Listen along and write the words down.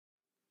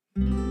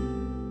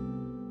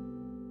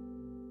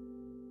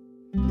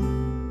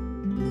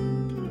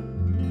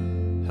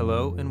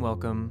Hello and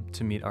welcome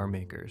to Meet Our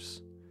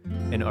Makers,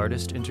 an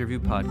artist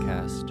interview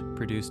podcast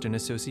produced in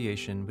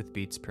association with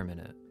Beats Per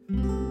Minute.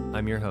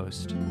 I'm your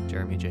host,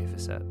 Jeremy J.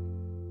 Fissette.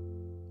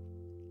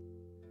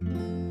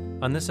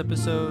 On this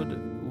episode,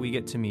 we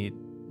get to meet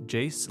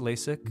Jace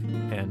Lasik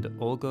and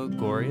Olga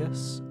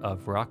Gorius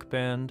of rock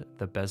band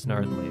The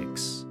Besnard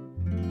Lakes.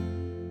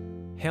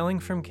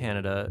 Hailing from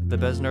Canada, the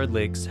Besnard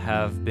Lakes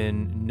have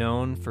been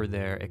known for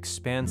their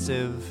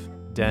expansive,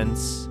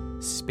 dense,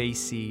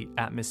 spacey,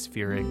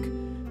 atmospheric,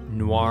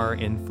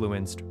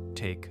 noir-influenced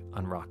take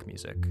on rock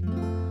music.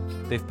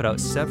 They've put out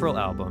several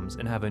albums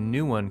and have a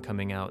new one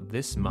coming out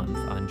this month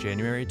on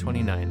January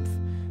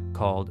 29th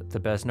called The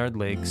Besnard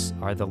Lakes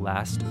Are the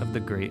Last of the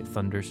Great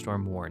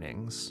Thunderstorm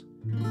Warnings.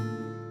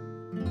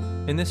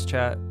 In this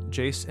chat,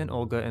 Jace and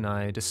Olga and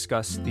I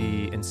discuss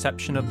the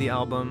inception of the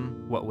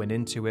album, what went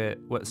into it,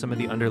 what some of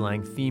the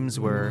underlying themes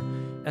were,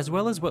 as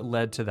well as what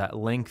led to that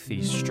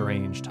lengthy,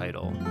 strange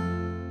title.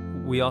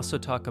 We also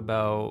talk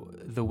about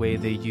the way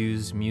they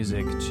use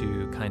music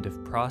to kind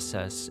of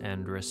process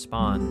and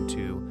respond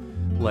to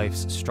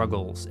life's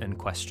struggles and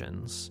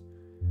questions.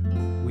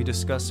 We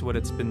discuss what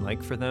it's been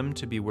like for them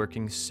to be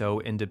working so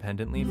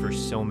independently for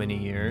so many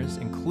years,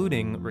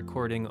 including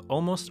recording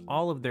almost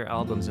all of their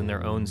albums in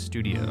their own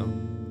studio.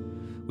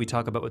 We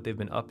talk about what they've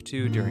been up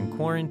to during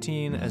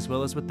quarantine, as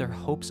well as what their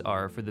hopes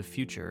are for the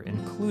future,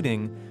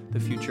 including the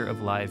future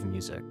of live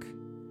music.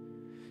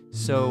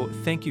 So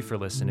thank you for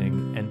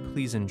listening, and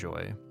please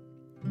enjoy.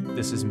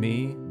 This is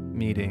me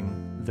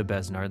meeting the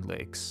Besnard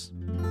Lakes.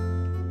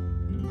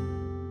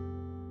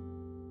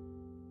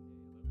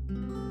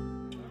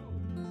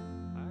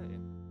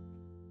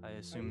 Hi. I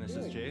assume this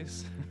is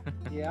Jace?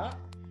 Yeah.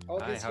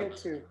 Olga's here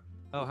too.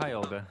 Oh, hi,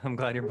 Olga. I'm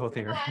glad you're both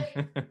here.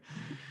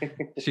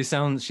 She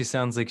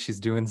sounds like she's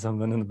doing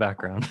something in the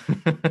background.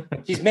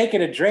 She's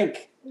making a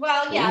drink.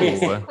 Well, yeah,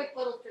 just a quick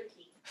little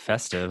drinky.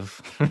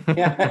 Festive.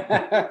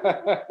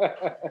 Yeah.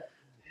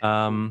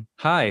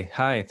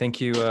 Hi.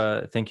 Thank you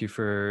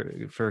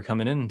for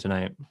coming in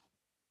tonight.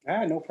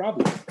 No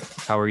problem.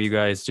 How are you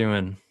guys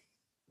doing?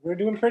 We're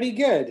doing pretty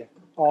good,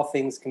 all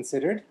things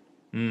considered.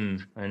 I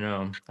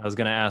know. I was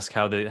gonna ask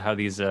how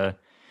these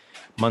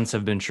months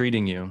have been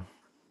treating you.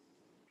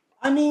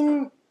 I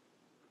mean,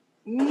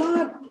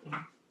 not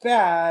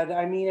bad.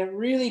 I mean, it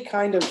really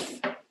kind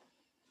of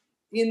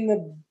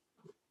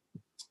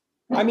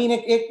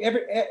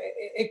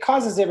it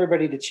causes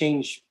everybody to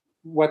change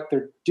what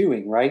they're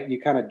doing, right? You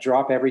kind of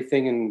drop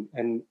everything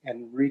and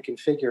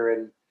reconfigure.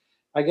 And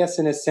I guess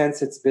in a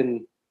sense, it's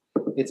been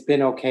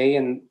okay.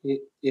 And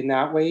in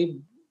that way,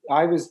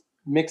 I was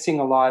mixing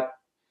a lot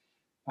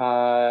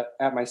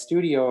at my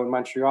studio in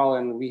Montreal,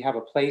 and we have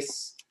a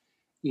place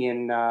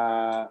in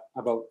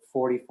about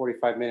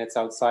 45 minutes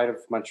outside of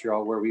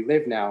Montreal where we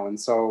live now. And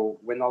so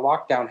when the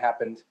lockdown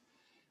happened,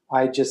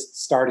 I just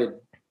started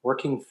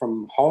working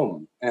from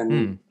home.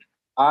 And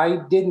I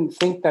didn't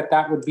think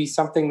that would be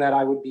something that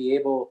I would be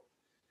able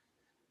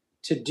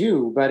to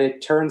do, but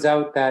it turns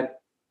out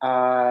that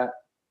I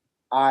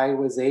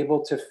was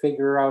able to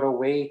figure out a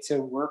way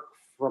to work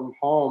from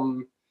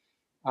home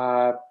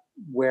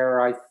where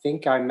I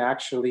think I'm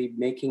actually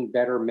making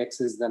better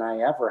mixes than I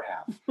ever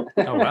have.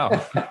 Oh, wow.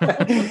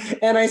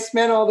 And I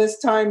spent all this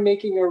time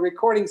making a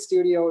recording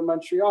studio in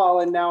Montreal,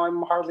 and now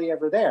I'm hardly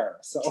ever there.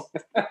 So,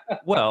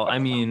 well, I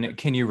mean,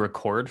 can you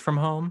record from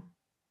home?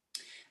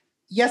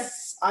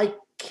 Yes, I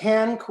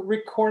can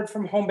record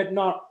from home, but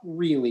not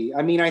really.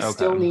 I mean, I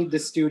still need the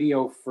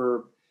studio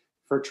for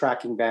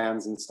tracking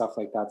bands and stuff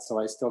like that. So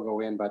I still go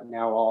in, but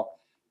now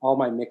all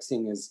my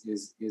mixing is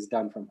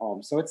done from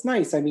home. So it's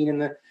nice. I mean, in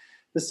the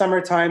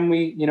summertime,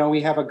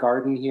 we have a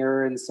garden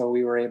here, and so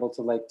we were able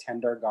to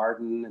tend our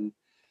garden and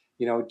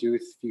do a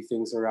few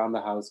things around the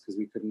house because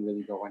we couldn't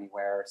really go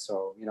anywhere.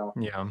 So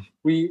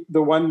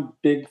the one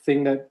big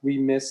thing that we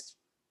missed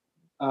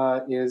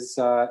is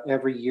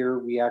every year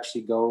we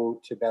actually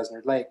go to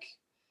Besnard Lake.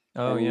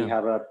 Oh, and yeah. We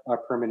have a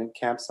permanent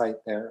campsite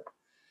there.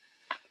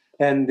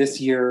 And this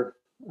year,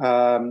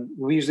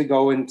 we usually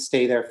go and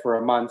stay there for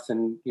a month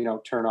and,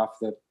 turn off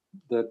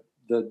the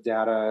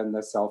data and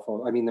the cell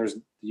phone. I mean, there's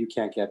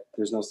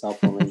no cell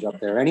phone range up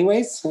there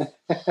anyways.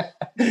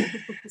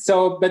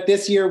 So, but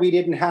this year we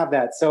didn't have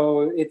that.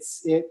 So it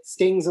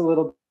stings a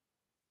little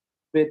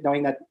bit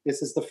knowing that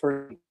this is the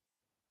first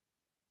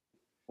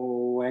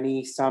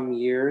 20 some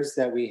years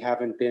that we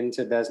haven't been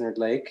to Besnard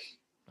Lake.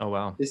 Oh,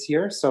 wow. This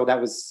year. So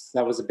that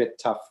was a bit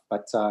tough,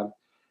 but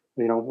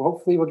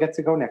hopefully we'll get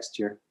to go next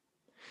year.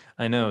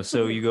 I know.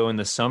 So you go in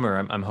the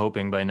summer. I'm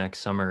hoping by next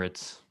summer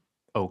it's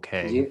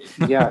okay.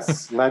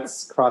 Yes.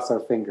 Let's cross our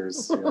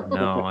fingers.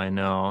 No, I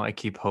know. I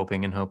keep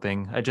hoping and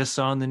hoping. I just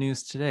saw on the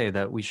news today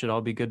that we should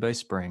all be good by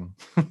spring.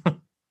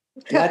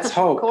 Let's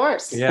hope. Of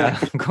course. Yeah,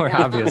 of course,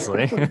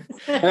 obviously.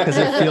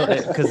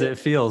 Because it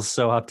feels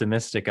so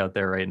optimistic out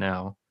there right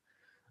now.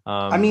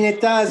 I mean,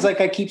 it does.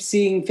 I keep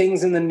seeing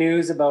things in the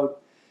news about,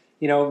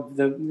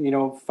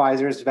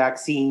 Pfizer's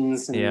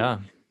vaccines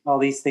and all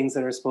these things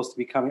that are supposed to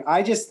be coming.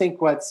 I just think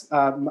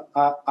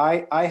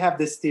I have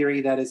this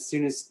theory that as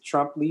soon as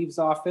Trump leaves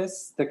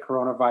office, the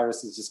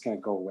coronavirus is just going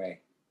to go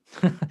away.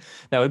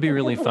 That would be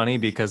really funny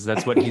because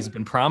that's what he's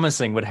been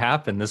promising would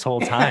happen this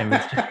whole time.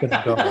 It's just going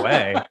to go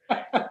away.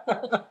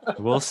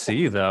 We'll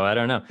see, though. I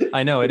don't know.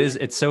 I know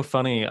it's so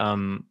funny.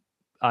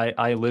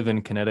 I live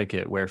in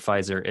Connecticut where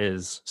Pfizer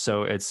is,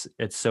 so it's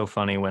so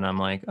funny when I'm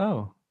like,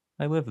 oh,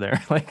 I live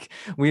there. Like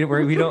we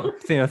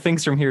don't,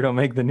 things from here don't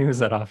make the news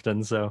that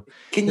often. So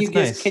can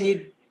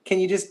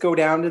you just go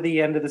down to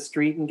the end of the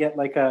street and get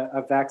like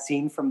a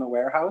vaccine from the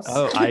warehouse?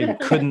 Oh, I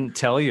couldn't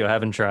tell you. I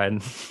haven't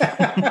tried.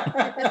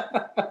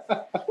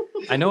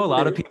 I know a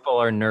lot of people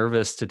are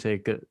nervous to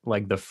take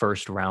like the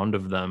first round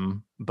of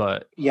them,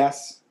 but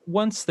yes,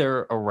 once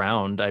they're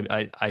around,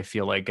 I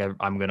feel like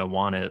I'm gonna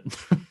want it.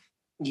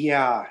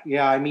 Yeah.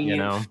 I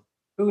mean,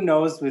 who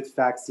knows with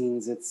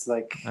vaccines? It's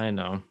like I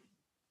know.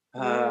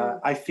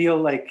 I feel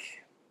like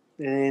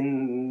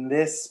in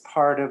this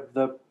part of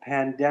the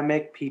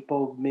pandemic,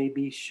 people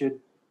maybe should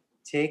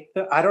take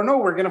I don't know.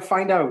 We're gonna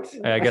find out.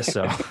 I guess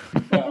so.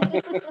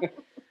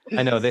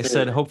 I know they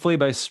said hopefully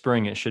by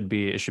spring it should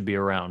be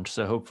around.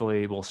 So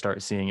hopefully we'll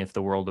start seeing if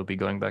the world will be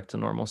going back to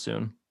normal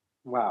soon.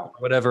 Wow.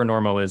 Whatever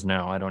normal is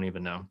now, I don't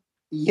even know.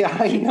 Yeah,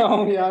 I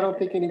know. Yeah, I don't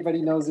think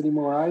anybody knows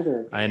anymore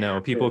either. I know.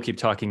 People keep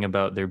talking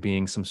about there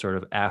being some sort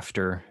of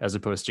after as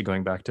opposed to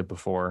going back to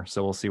before.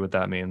 So we'll see what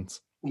that means.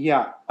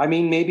 Yeah. I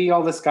mean, maybe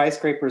all the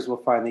skyscrapers will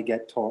finally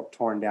get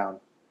torn down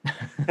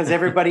because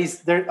everybody's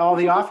there. All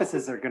the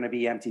offices are going to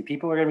be empty.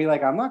 People are going to be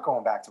like, I'm not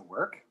going back to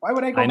work. Why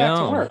would I go back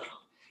to work?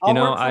 I'll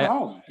work from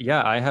home.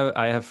 Yeah, I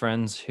have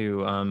friends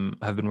who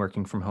have been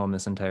working from home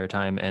this entire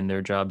time, and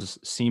their jobs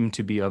seem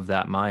to be of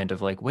that mind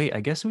of like, wait, I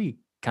guess we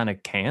kind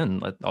of can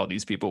let all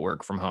these people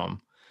work from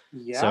home.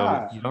 Yeah.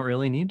 So you don't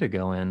really need to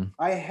go in.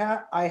 I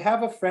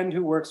have a friend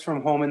who works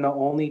from home, and the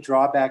only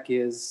drawback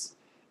is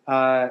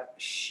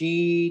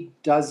she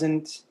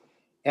doesn't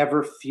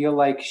ever feel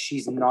like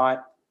she's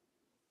not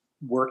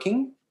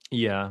working.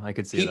 Yeah, I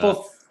could see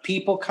that.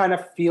 People kind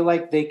of feel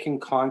like they can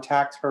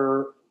contact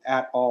her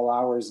at all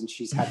hours, and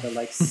she's had to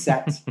like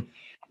set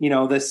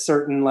this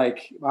certain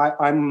like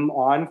I'm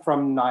on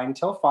from 9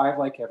 till 5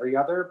 like every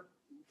other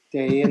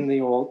day in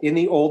the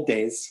old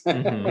days.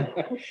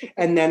 Mm-hmm.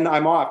 And then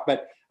I'm off.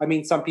 But I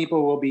mean, some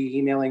people will be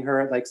emailing her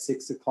at like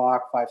 6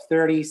 o'clock,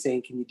 5:30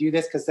 saying, can you do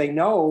this? Because they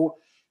know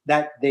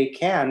that they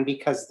can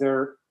because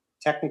they're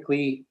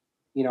technically,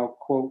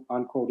 quote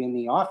unquote in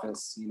the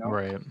office,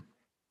 Right.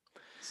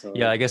 So,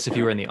 yeah, I guess if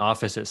you were in the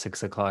office at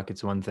 6 o'clock,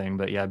 it's one thing,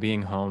 but yeah,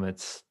 being home,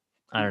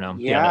 I don't know.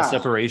 Yeah, that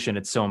separation,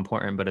 it's so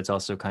important, but it's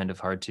also kind of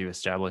hard to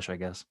establish, I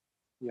guess.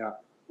 Yeah.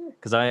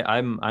 Because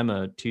I'm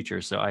a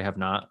teacher, so I have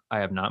not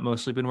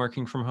mostly been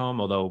working from home,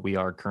 although we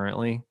are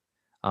currently.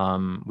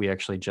 We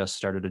actually just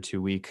started a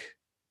 2-week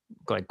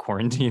like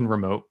quarantine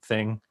remote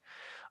thing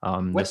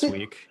this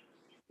week.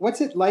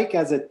 What's it like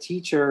as a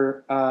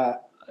teacher?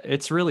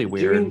 It's really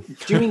weird.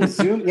 Doing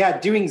Zoom,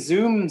 doing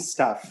Zoom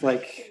stuff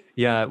like.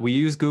 Yeah, we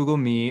use Google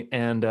Meet,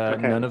 and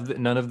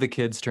none of the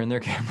kids turn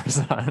their cameras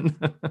on.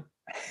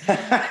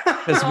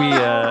 Because we,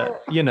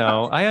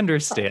 I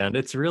understand.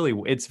 It's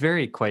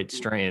very quite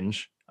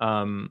strange.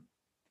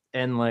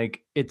 And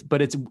like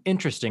but it's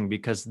interesting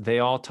because they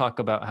all talk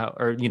about how,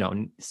 or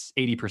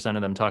 80%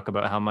 of them talk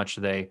about how much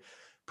they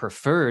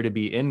prefer to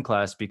be in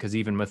class because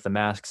even with the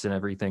masks and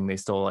everything, they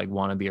still like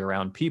want to be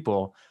around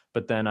people.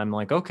 But then I'm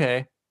like,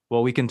 okay,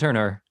 well, we can turn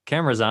our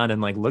cameras on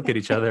and like look at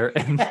each other,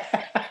 and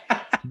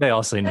they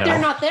all say no. They're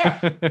not there.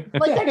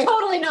 Like they're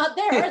totally not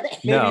there, are they?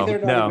 No, they're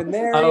not even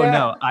there. Oh yeah.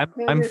 no,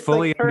 I'm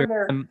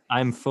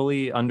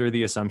fully under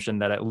the assumption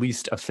that at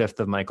least a fifth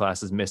of my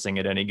class is missing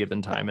at any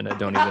given time, and I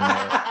don't even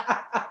know it.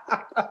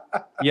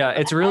 Yeah,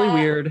 it's really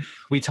weird.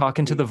 We talk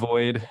into the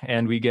void,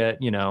 and we get,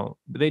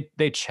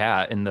 they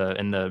chat in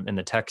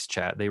the text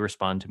chat. They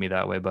respond to me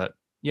that way, but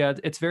yeah,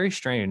 it's very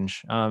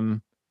strange.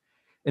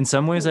 In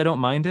some ways, I don't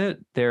mind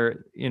it.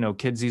 They're,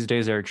 kids these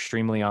days are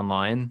extremely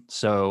online,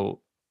 so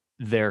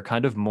they're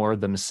kind of more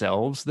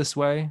themselves this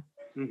way.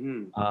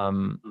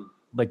 Mm-hmm.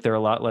 Like they're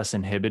a lot less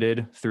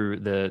inhibited through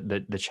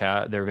the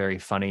chat. They're very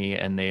funny,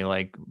 and they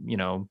like,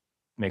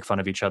 make fun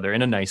of each other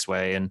in a nice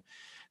way, and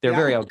they're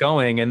very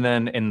outgoing. And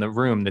then in the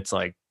room, it's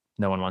like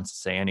no one wants to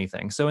say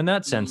anything. So in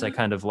that sense, I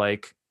kind of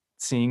like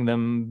seeing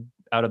them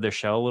out of their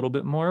shell a little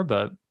bit more.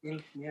 But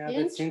yeah,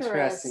 that's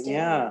interesting.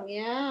 Yeah.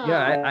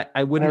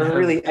 I wouldn't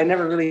I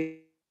never really.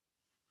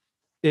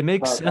 It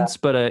makes sense,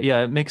 but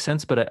it makes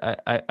sense,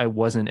 but I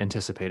wasn't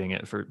anticipating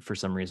it for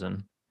some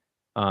reason.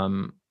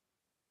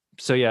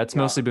 So yeah, it's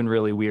mostly been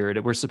really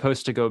weird. We're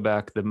supposed to go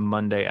back the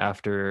Monday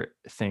after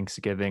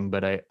Thanksgiving,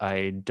 but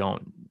I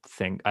don't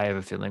think, I have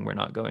a feeling we're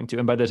not going to.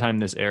 And by the time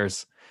this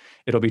airs,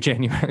 it'll be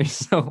January,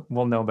 so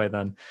we'll know by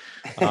then.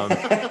 Because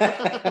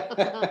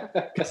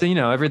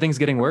everything's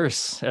getting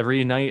worse.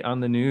 Every night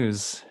on the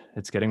news,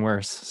 it's getting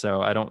worse.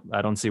 So I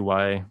don't see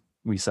why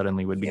we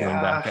suddenly would be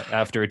going back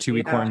after a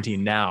 2-week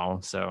quarantine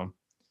now. So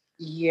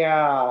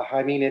Yeah,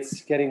 I mean,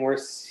 it's getting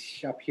worse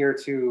up here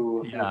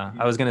too. Yeah,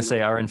 I was going to say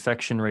our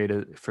infection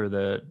rate for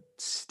the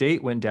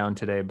state went down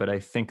today, but I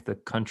think the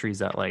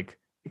country's at like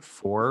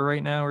 4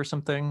 right now or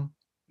something.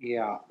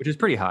 Yeah. Which is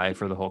pretty high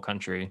for the whole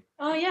country.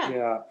 Oh yeah.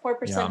 Yeah.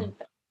 4%.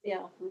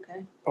 Yeah.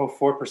 Okay. Oh,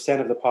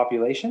 4% of the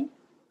population?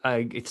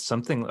 It's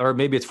something, or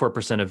maybe it's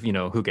 4% of,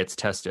 who gets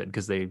tested,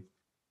 because they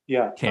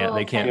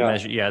can't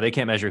measure. Yeah, they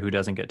can't measure who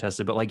doesn't get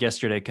tested. But like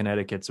yesterday,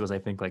 Connecticut's was, I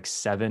think, like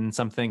 7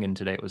 something, and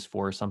today it was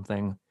 4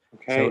 something.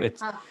 Okay.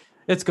 So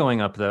it's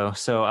going up though.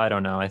 So I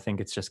don't know. I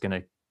think it's just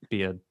gonna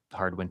be a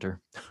hard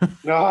winter.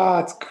 Oh,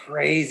 it's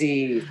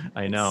crazy.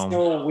 I know. It's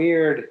so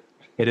weird.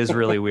 It is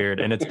really weird,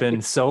 and it's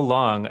been so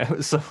long.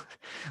 So,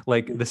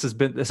 like, this has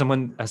been,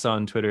 someone I saw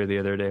on Twitter the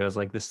other day, I was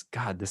like, this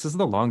is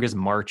the longest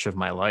March of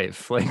my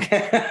life. Like,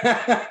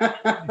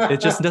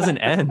 it just doesn't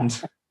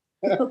end.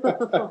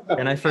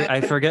 And I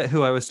forget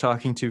who I was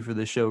talking to for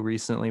the show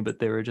recently, but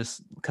they were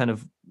just kind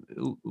of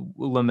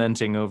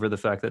lamenting over the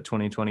fact that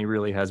 2020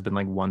 really has been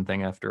like one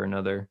thing after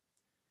another.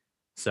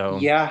 So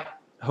yeah,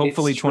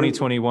 hopefully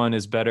 2021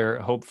 is better.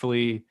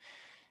 Hopefully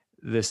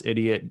this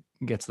idiot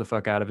gets the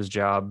fuck out of his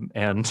job,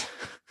 and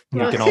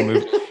we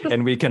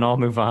can all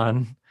move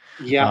on.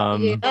 Yeah.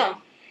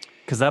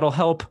 Because that'll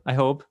help, I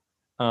hope.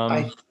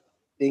 I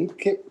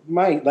think it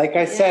might. Like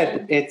I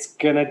said, it's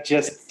gonna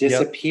just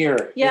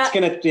disappear. Yeah.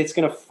 It's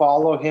gonna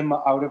follow him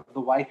out of the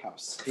White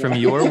House. From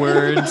your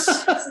words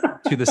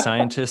to the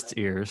scientists'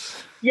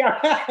 ears. Yeah.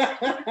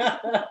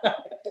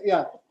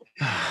 Yeah.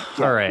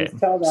 All right.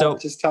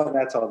 Just tell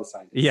that to all the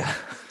scientists. Yeah.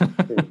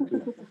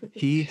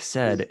 He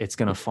said it's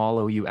going to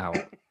follow you out.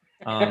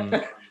 All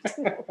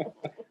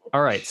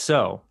right.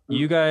 So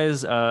you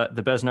guys,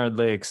 the Besnard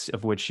Lakes,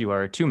 of which you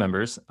are 2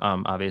 members,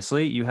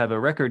 obviously, you have a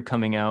record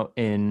coming out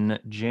in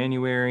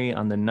January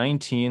on the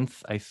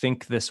 19th. I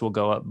think this will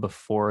go up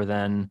before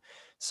then.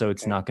 So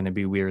it's not going to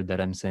be weird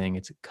that I'm saying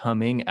it's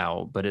coming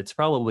out, but it's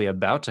probably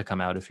about to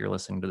come out if you're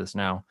listening to this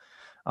now.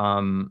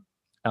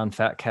 On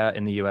Fat Cat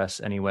in the US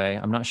anyway.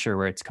 I'm not sure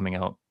where it's coming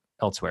out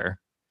elsewhere.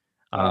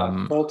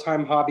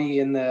 Full-time Hobby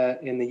in the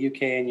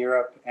UK and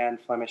Europe, and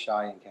Flemish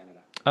Eye in Canada.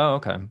 Oh,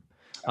 okay.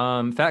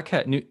 Fat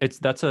Cat,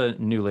 that's a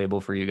new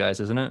label for you guys,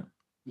 isn't it?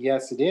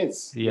 Yes, it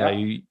is. Yeah.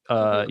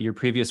 Your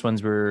previous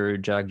ones were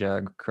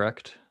Jag,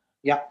 correct?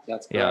 Yeah,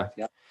 that's correct.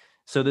 Yeah.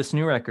 So this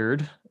new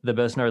record, the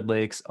Besnard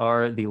Lakes,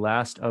 are the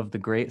last of the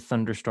Great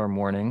Thunderstorm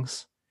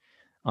Warnings.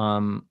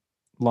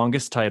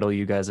 Longest title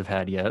you guys have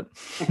had yet.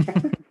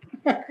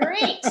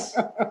 Great.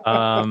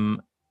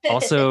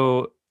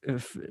 Also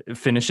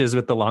finishes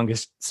with the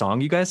longest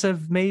song you guys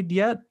have made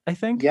yet, I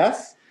think.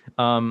 Yes.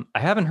 I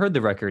haven't heard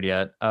the record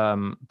yet,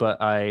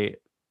 but I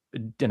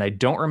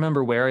don't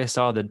remember where I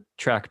saw the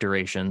track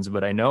durations,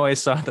 but I know I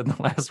saw that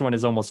the last one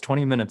is almost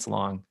 20 minutes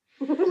long.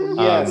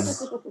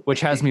 Yes.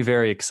 Which has me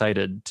very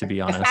excited, to be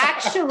honest.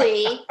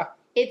 Actually,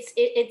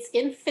 it's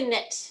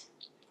infinite.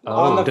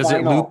 Oh, does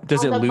it loop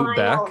vinyl.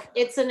 back?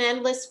 It's an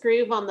endless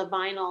groove on the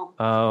vinyl.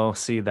 Oh,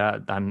 see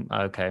that? I'm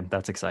okay.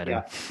 That's exciting.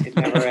 Yeah, it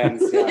never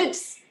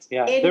ends.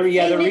 Yeah. The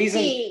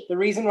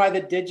reason why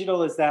the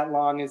digital is that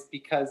long is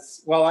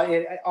because,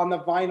 on the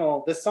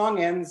vinyl, the song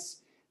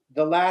ends.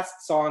 The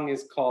last song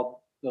is called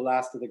 "The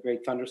Last of the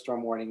Great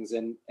Thunderstorm Warnings,"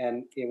 and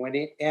when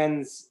it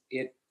ends,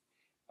 it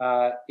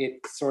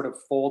sort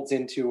of folds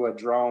into a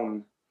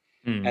drone,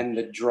 and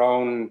the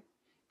drone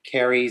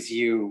carries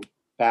you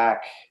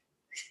back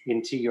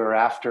into your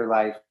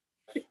afterlife.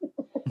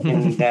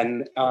 And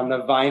then on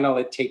the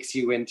vinyl, it takes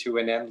you into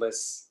an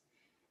endless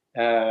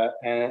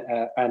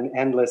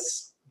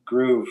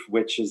groove,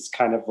 which is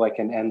kind of like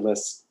an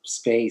endless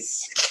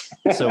space.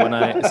 So when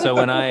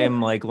I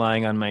am like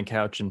lying on my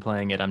couch and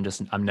playing it,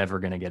 I'm never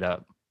gonna get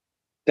up.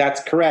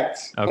 That's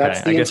correct. Okay,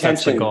 that's the I guess intention.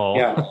 That's the goal.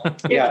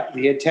 Yeah.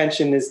 The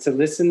intention is to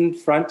listen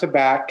front to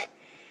back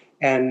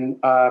and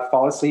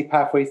fall asleep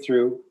halfway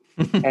through,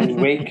 and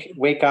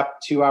wake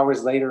up 2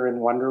 hours later and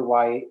wonder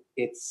why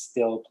it's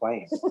still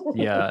playing.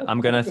 Yeah,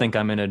 I'm gonna think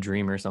I'm in a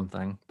dream or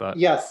something. But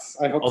yes,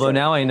 I hope. Although so.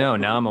 Now I know.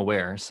 Now I'm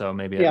aware. So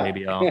maybe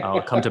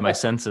I'll come to my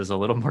senses a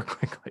little more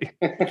quickly.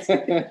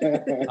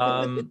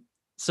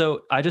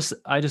 So I just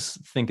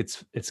think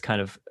it's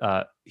kind of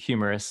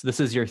humorous. This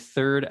is your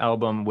 3rd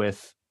album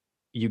with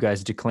you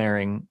guys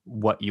declaring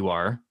what you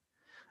are.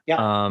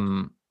 Yeah.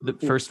 The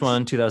first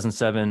one,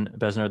 2007,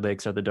 Besnard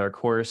Lakes Are the Dark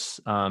Horse,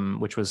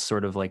 which was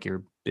sort of like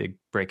your big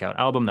breakout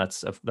album.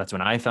 That's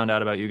when I found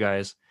out about you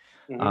guys.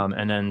 Mm-hmm.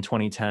 And then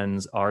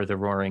 2010s Are the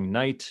Roaring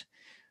Night.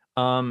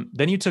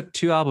 Then you took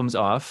 2 albums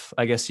off.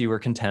 I guess you were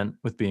content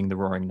with being the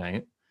Roaring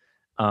Night.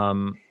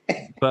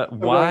 But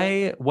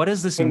why? What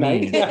does this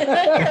mean?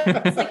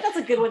 It's like, that's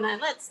a good one. Then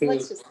let's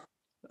just.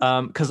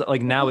 Because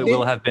like now it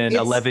will have been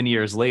 11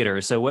 years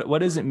later. So what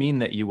does it mean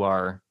that you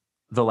are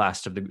the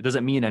last of the? Does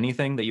it mean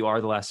anything that you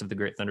are the last of the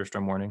Great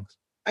Thunderstorm Warnings?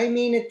 I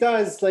mean, it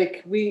does.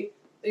 Like we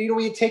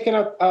had taken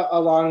a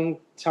long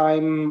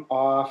time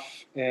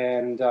off,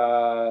 and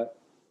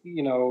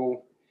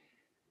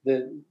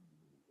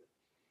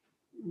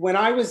when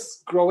I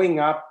was growing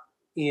up,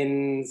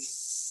 in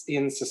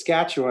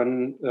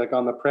Saskatchewan, like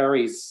on the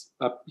prairies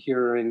up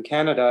here in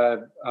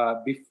Canada,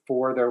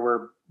 before there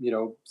were,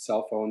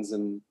 cell phones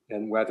and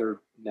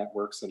weather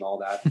networks and all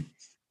that.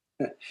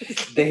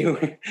 They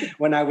were,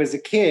 when I was a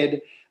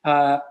kid,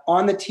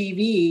 on the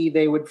TV,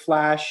 they would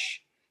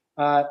flash,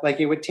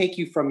 like it would take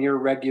you from your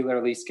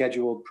regularly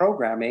scheduled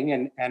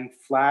programming and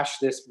flash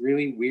this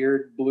really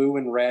weird blue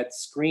and red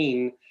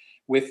screen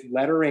with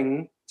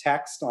lettering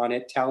text on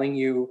it telling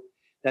you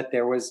that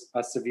there was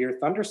a severe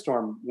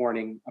thunderstorm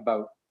warning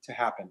about to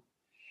happen.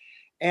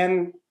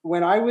 And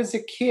when I was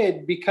a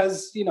kid,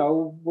 because, you're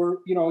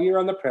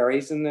on the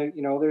prairies and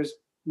there's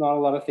not a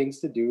lot of things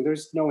to do.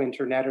 There's no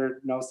internet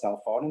or no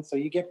cell phone. And so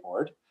you get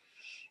bored.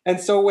 And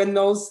so when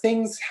those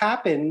things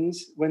happened,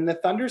 when the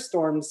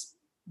thunderstorms,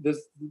 the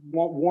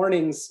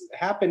warnings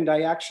happened,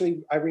 I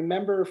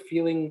remember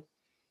feeling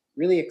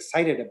really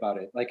excited about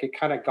it. Like it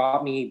kind of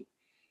got me,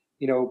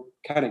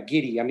 kind of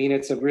giddy. I mean,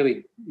 it's a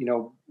really,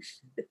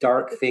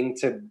 dark thing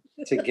to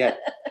get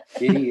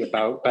giddy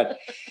about. But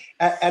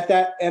at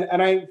that,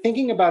 and I'm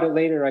thinking about it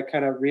later, I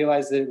kind of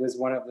realized that it was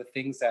one of the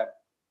things that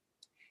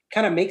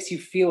kind of makes you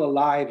feel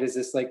alive, is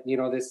this like,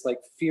 this like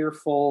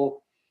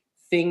fearful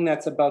thing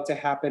that's about to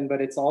happen,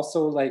 but it's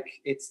also like,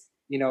 it's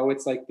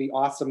like the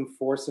awesome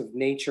force of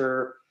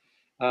nature.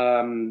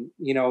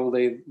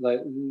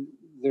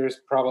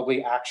 There's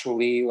probably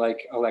actually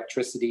like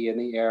electricity in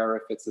the air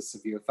if it's a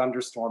severe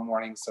thunderstorm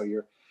warning. So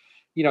you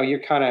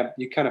kind of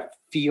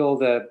feel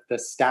the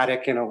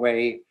static in a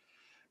way.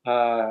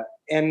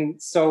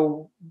 And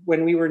so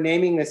when we were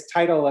naming this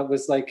title, it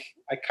was like,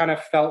 I kind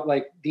of felt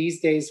like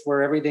these days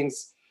where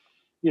everything's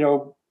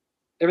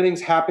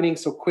happening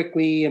so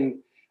quickly, and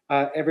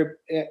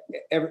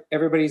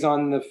everybody's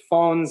on the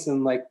phones,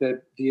 and like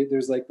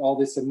there's like all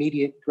this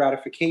immediate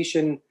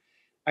gratification.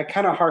 I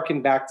kind of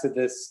harken back to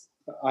this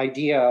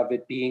idea of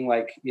it being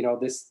like,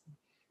 this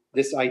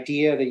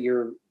idea that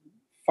you're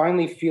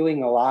finally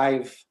feeling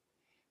alive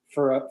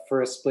for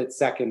a split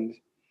second.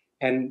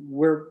 And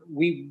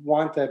we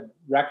want the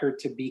record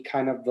to be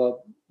kind of the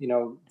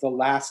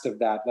last of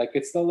that. Like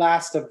it's the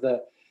last of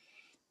the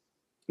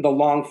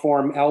long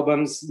form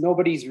albums.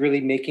 Nobody's really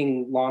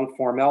making long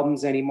form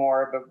albums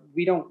anymore, but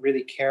we don't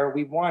really care.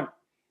 We want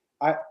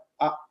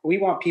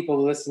people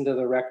to listen to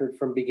the record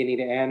from beginning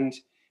to end.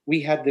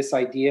 We had this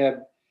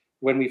idea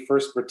when we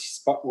first were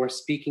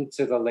speaking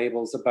to the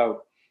labels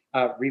about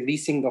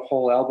releasing the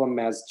whole album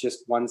as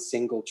just one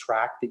single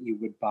track that you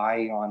would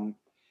buy on,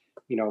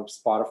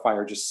 Spotify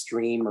or just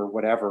stream or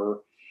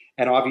whatever.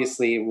 And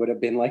obviously it would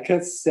have been like a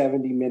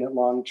 70-minute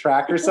long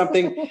track or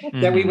something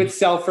that we would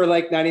sell for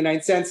like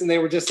 99 cents. And they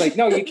were just like,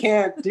 no, you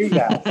can't do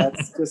that.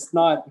 That's just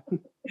not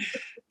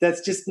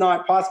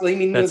possible. I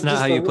mean, that's not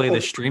how you play the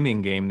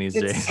streaming game these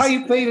days. It's how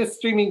you play the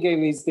streaming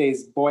game these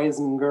days, boys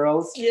and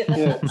girls.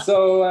 Yeah.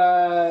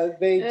 So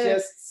they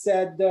just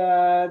said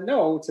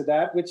no to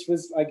that, which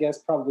was, I guess,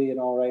 probably an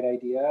all right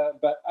idea.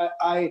 But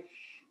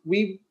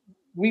we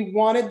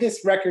wanted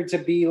this record to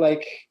be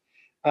like,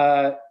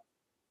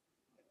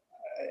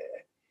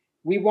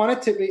 we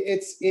wanted to be,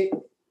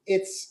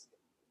 it's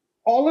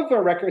all of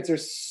our records are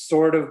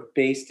sort of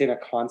based in a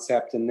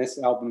concept, and this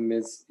album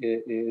is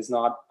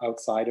not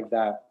outside of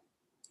that.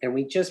 And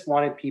we just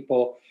wanted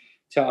people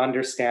to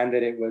understand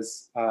that it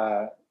was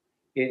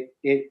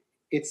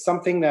it's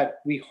something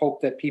that we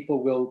hope that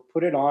people will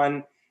put it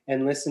on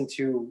and listen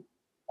to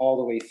all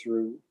the way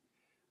through.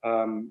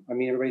 I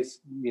mean, everybody's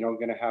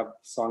going to have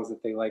songs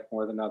that they like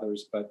more than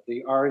others, but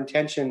our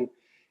intention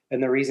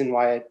and the reason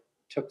why it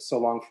took so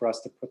long for us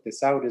to put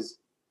this out is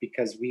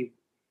because we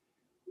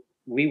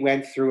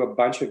went through a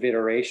bunch of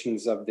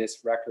iterations of this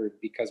record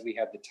because we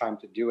had the time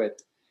to do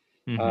it.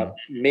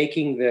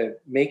 Making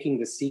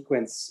the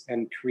sequence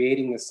and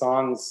creating the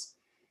songs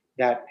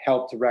that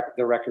helped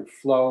the record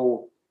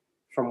flow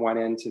from one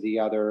end to the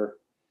other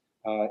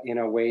in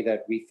a way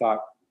that we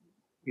thought,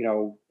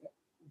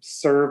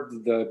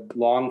 served the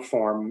long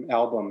form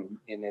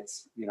album in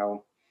its,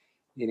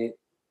 in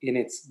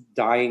its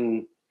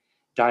dying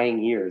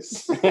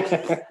years.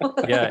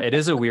 Yeah, it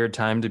is a weird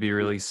time to be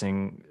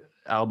releasing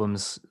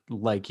albums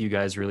like you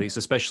guys release,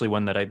 especially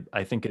one that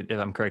I think, if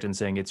I'm correct in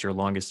saying, it's your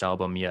longest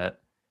album yet.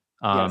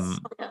 Yes.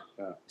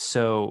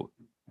 So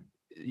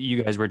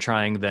you guys were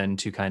trying then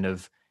to kind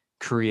of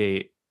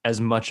create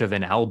as much of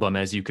an album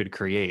as you could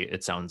create,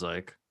 it sounds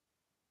like.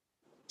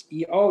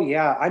 Oh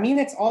yeah. I mean,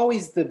 it's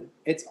always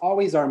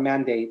our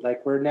mandate.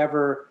 Like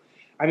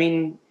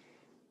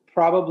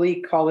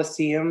probably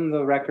Colosseum,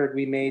 the record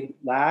we made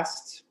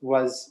last,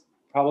 was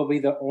probably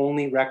the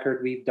only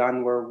record we've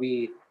done where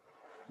we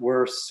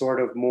were sort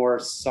of more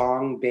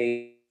song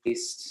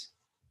based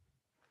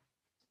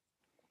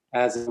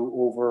as an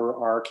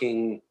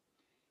overarching,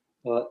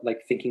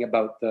 like thinking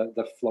about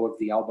the flow of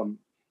the album.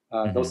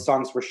 Those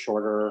songs were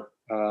shorter.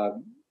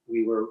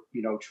 We were,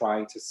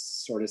 trying to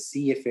sort of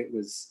see if it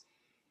was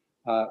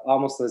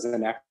almost as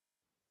an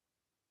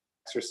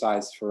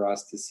exercise for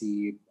us to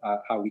see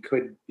how we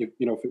could, if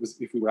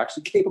we were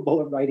actually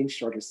capable of writing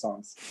shorter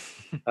songs.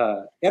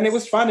 And it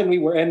was fun, and we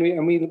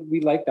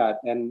liked that,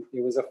 and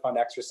it was a fun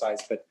exercise.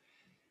 But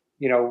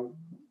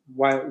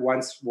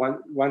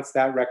once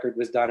that record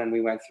was done and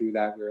we went through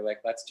that, we were like,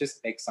 let's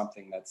just make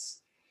something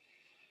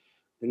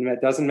and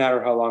it doesn't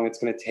matter how long it's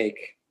going to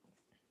take.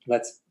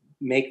 Let's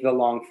make the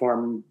long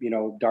form,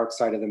 Dark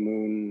Side of the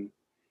Moon,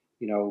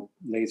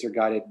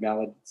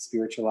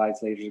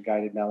 spiritualized laser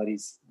guided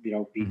melodies,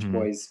 Beach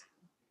Boys,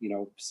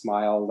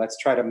 Smile. Let's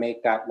try to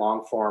make that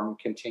long form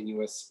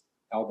continuous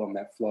album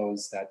that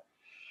flows, that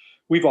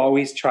we've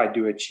always tried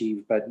to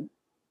achieve, but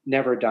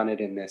never done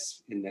it in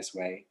this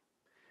way.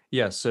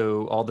 Yeah.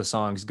 So all the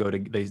songs do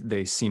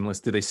they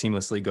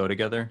seamlessly go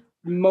together?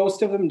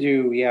 Most of them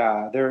do.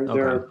 Yeah.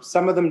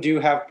 Some of them do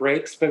have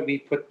breaks, but we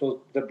put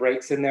the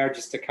breaks in there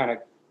just to kind of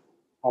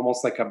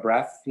almost like a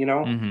breath,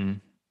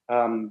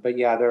 but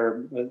yeah,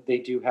 they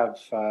do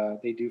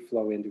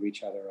flow into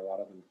each other, a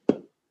lot of them.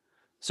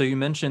 So you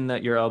mentioned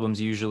that your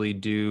albums usually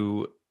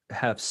do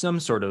have some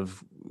sort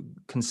of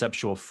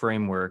conceptual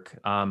framework.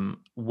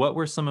 What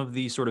were some of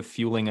the sort of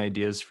fueling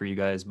ideas for you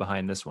guys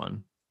behind this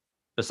one,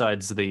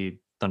 besides the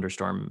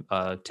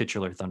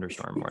titular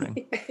thunderstorm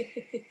warning?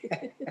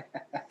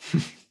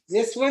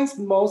 This one's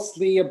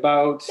mostly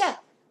about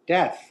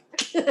death.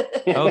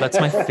 Oh, that's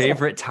my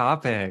favorite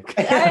topic.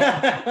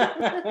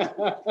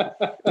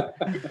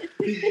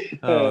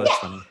 Oh, that's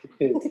funny.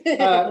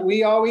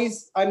 We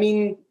always,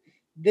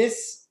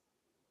 this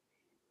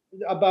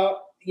about,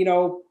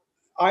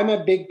 I'm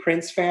a big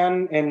Prince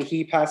fan, and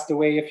he passed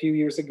away a few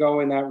years ago,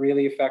 and that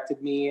really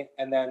affected me.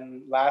 And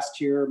then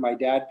last year, my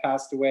dad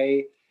passed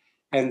away.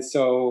 And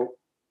so,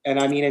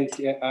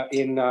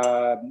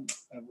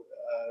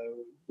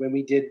 when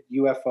we did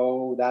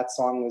UFO, that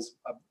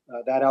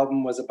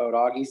album was about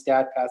Augie's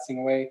dad passing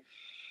away.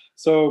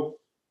 So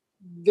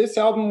this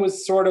album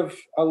was sort of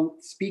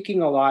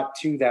speaking a lot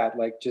to that,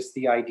 like just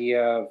the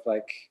idea of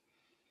like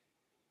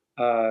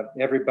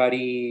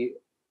everybody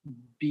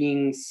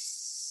being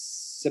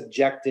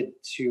subjected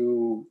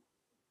to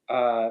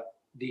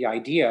the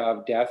idea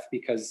of death,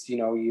 because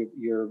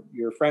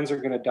your friends are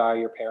going to die,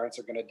 your parents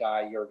are going to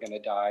die, you're going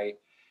to die,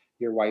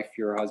 your wife,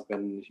 your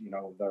husband,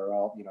 they're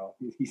all,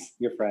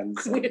 your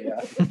friends.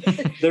 Yeah.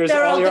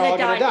 They're all going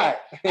to die.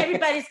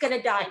 Everybody's going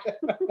to die.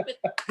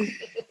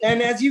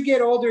 And as you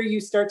get older, you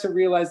start to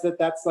realize that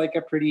that's like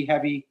a pretty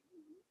heavy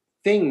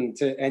thing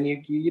and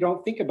you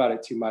don't think about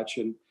it too much.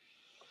 And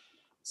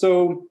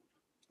so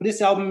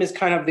this album is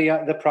kind of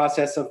the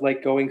process of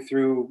like going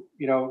through,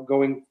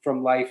 going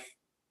from life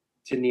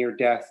to near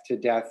death to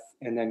death,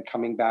 and then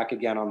coming back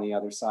again on the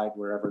other side,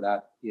 wherever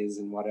that is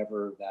and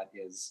whatever that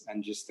is.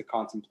 And just the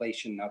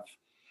contemplation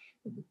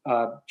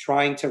of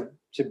trying to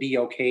be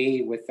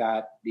okay with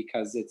that,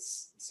 because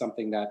it's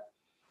something that,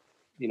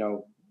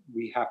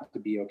 we have to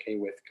be okay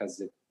with,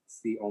 because it's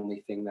the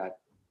only thing that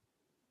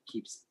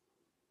keeps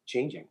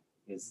changing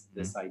is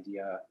this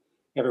idea.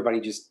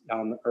 Everybody just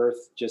on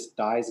Earth just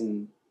dies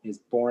and is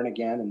born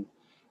again.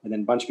 And then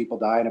a bunch of people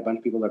die and a bunch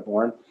of people are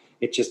born.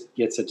 It just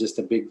gets just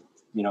a big,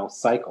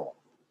 cycle.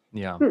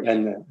 Yeah.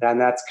 And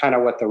that's kind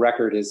of what the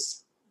record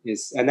is,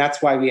 and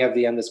that's why we have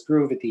the endless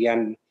groove at the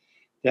end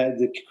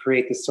to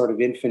create this sort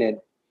of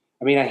infinite.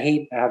 I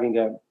hate having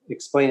to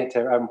explain it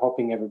to, I'm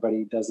hoping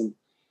everybody doesn't,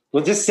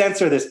 we'll just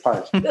censor this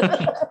part.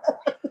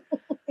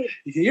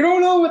 You don't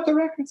know what the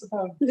record's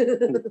about.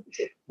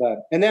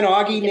 And then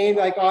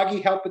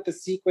Augie helped with the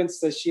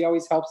sequence. So she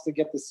always helps to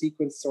get the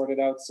sequence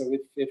sorted out so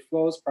it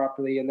flows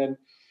properly. And then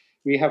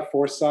we have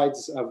 4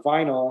 sides of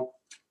vinyl.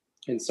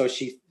 And so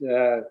she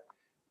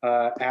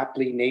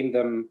aptly named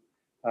them,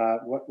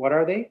 what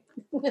are they?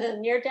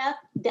 Near death,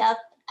 death,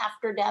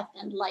 after death,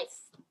 and life.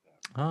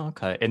 Oh,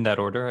 okay. In that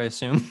order, I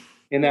assume?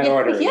 In that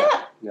order. Yeah.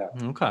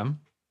 Okay.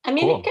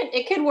 Cool.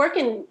 It could work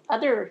in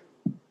other,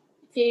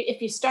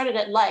 if you started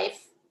at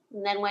life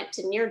and then went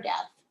to near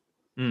death.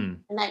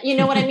 And that, you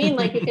know what I mean?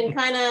 Like you can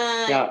kind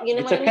of,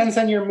 it depends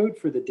on your mood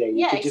for the day.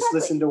 You could just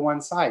listen to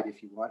one side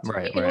if you want to.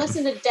 Right, you can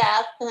listen to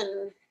death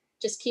and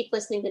just keep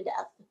listening to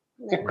death.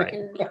 And then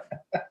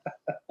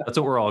That's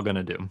what we're all going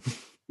to do.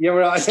 Yeah,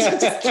 we're all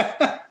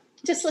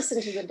just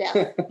listen to the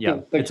death. Yeah,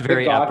 it's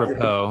very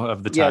apropos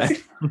of the time.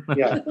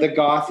 Yes. The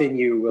goth in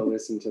you will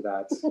listen to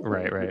that.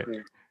 Right.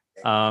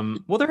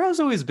 Well, there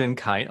has always been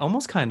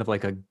almost kind of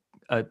like a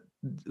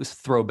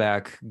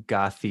throwback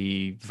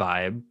gothy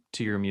vibe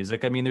to your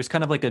music. There's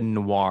kind of like a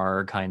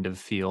noir kind of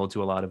feel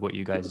to a lot of what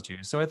you guys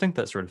do. So I think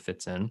that sort of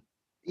fits in.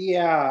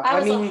 Yeah. I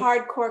was a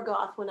hardcore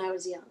goth when I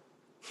was young.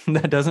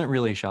 That doesn't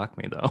really shock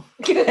me though.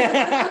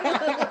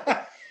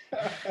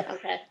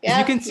 Okay.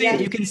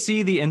 You can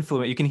see the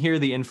influence. You can hear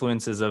the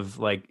influences of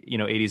like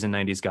 80s and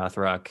 90s goth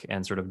rock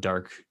and sort of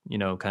dark,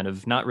 kind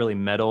of not really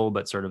metal,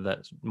 but sort of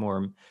that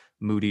more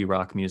moody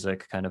rock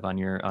music kind of on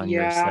your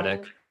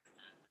aesthetic.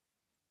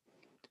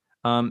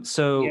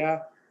 So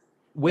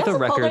with a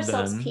record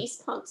then, peace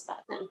punks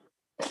back then.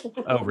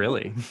 Oh,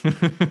 really?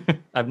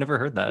 I've never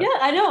heard that. Yeah,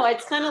 I know.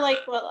 It's kind of like,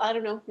 well, I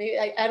don't know. Maybe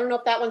I don't know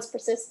if that one's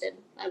persisted.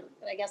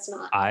 I guess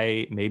not.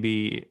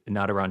 Maybe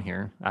not around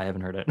here. I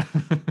haven't heard it.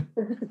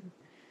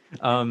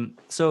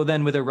 So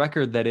then with a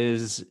record that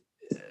is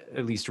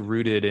at least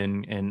rooted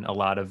in a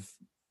lot of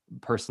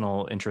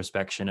personal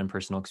introspection and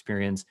personal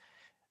experience,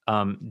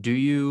 do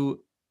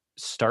you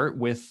start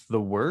with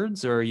the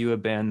words, or are you a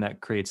band that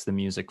creates the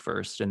music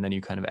first and then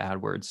you kind of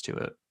add words to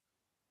it?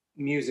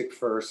 Music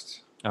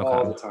first, Okay.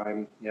 all the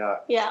time. Yeah.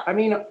 Yeah. I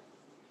mean,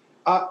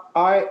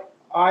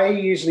 I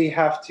usually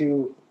have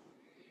to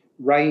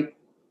write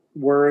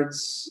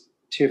words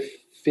to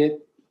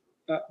fit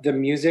the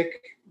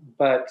music,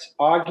 but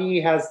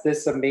Augie has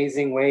this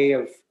amazing way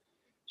of,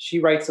 she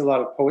writes a lot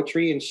of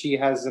poetry, and she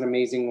has an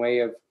amazing way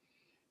of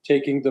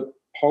taking the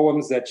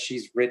poems that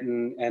she's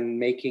written and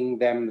making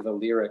them the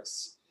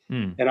lyrics.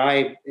 And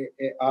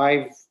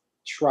I've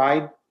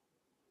tried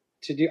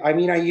to do, I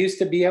mean, I used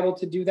to be able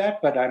to do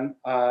that, but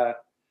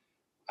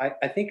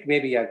I think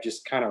maybe I've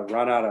just kind of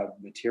run out of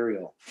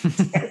material.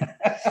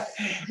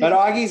 But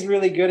Augie's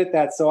really good at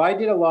that. So I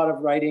did a lot of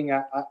writing.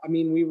 I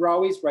mean, we would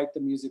always write the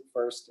music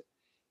first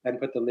and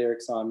put the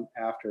lyrics on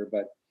after,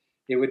 but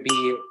it would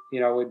be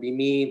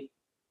me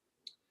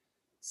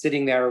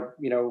sitting there,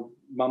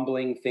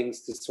 mumbling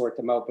things to sort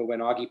them out. But when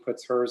Augie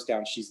puts hers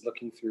down, she's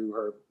looking through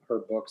her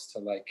books to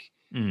like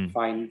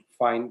find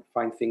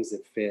things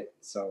that fit.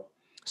 So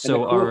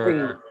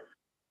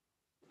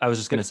I was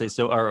just going to say,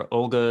 so are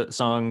Olga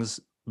songs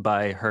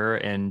by her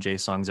and Jay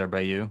songs are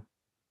by you?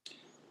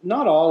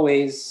 Not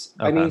always.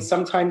 Okay. I mean,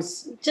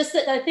 sometimes. Just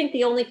that I think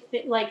the only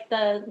like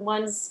the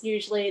ones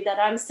usually that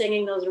I'm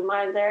singing, those are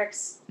my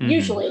lyrics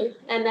usually,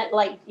 and that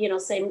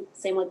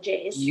same with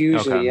Jay's.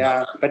 Usually, okay.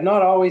 Yeah, but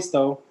not always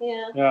though.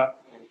 Yeah. Yeah.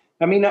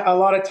 I mean, a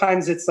lot of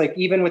times it's like,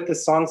 even with the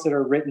songs that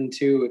are written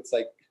too, it's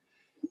like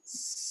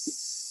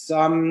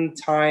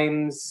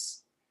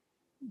sometimes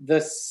the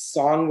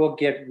song will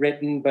get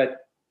written,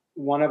 but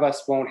one of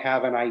us won't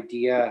have an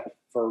idea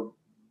for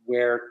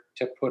where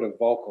to put a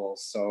vocal.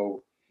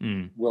 So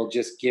we'll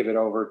just give it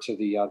over to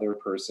the other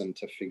person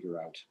to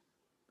figure out.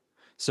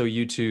 So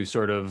you two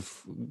sort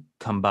of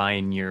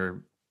combine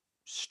your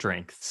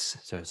strengths,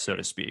 so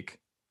to speak.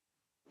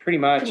 Pretty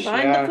much.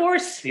 Combine the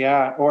force.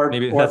 Yeah. Or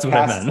maybe that's what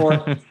I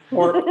meant.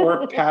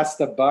 or pass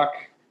the buck.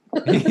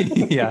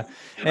 Yeah.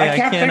 Hey, I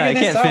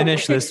can't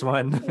finish this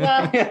one.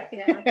 Well,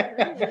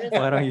 yeah.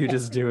 Why don't you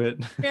just do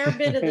it? Fair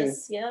bit of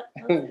this, yeah.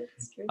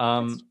 That's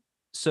true.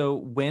 So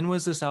when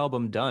was this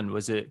album done?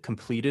 Was it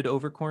completed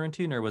over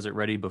quarantine, or was it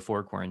ready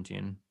before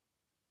quarantine?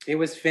 It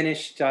was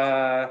finished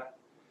quite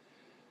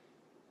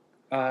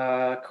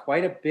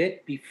a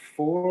bit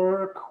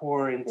before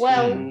quarantine.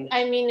 Well,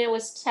 I mean, it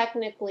was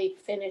technically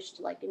finished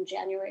like in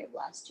January of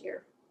last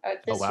year.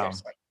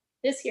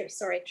 This year,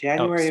 sorry.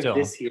 January of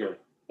this year.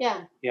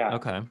 Yeah. Yeah.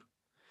 Okay.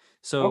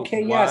 So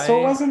yeah. So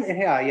it wasn't.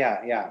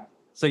 Yeah.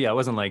 So yeah, it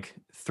wasn't like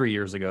 3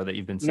 years ago that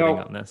you've been sitting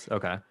on this.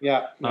 Okay.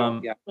 Yeah.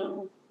 Yeah.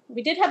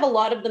 We did have a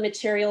lot of the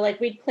material. Like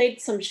we played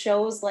some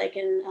shows, like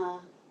in.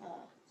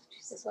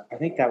 I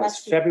think that was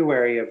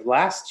February of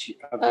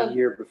the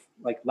year,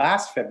 like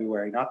last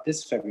February, not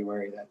this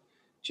February that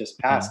just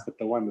passed, but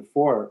the one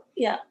before.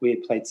 Yeah. We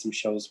had played some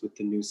shows with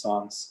the new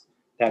songs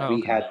that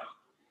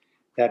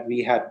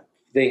they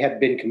had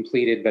been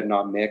completed but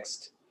not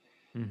mixed.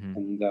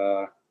 And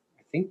I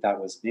think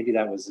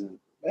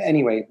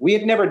anyway, we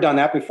had never done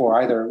that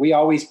before either. We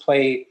always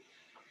play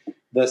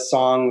the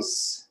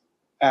songs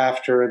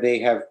after they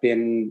have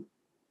been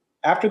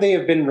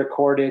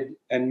recorded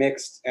and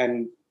mixed,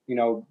 and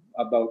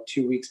about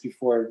 2 weeks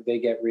before they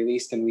get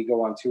released and we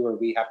go on tour,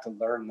 we have to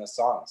learn the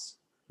songs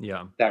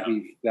that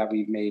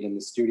we've made in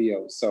the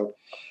studio. So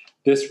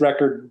this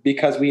record,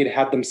 because we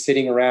had them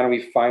sitting around and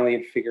we finally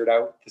had figured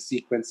out the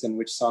sequence and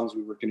which songs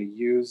we were going to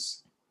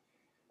use,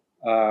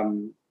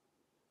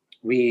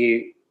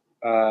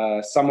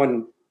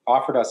 someone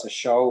offered us a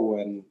show,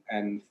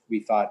 and we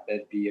thought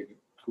that'd be a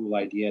cool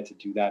idea to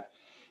do that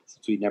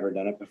since we'd never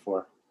done it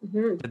before.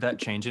 Did that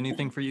change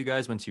anything for you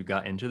guys once you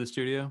got into the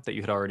studio, that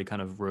you had already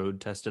kind of road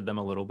tested them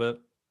a little bit?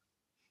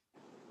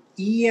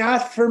 Yeah,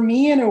 for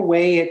me, in a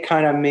way, it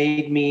kind of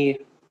made me,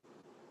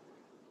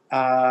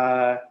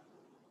 and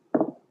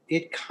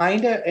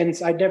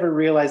I never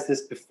realized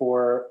this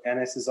before, and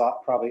this is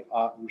probably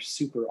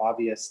super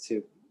obvious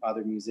to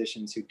other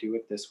musicians who do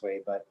it this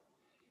way, but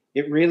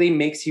it really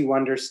makes you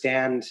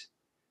understand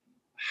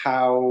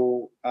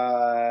how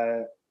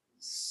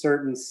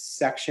certain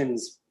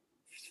sections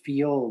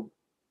feel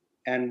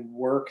and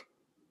work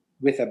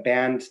with a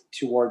band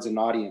towards an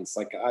audience.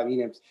 Like, I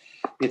mean,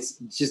 it's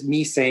just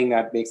me saying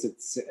that makes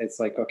it's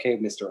like, okay,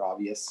 Mr.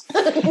 Obvious.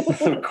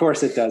 Of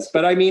course it does.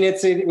 But I mean,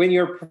 when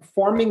you're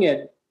performing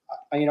it,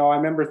 I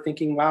remember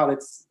thinking, wow,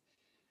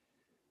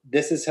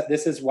 this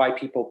is why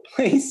people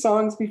play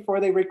songs before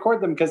they record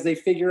them, because they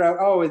figure out,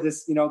 oh,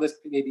 this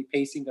maybe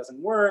pacing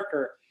doesn't work,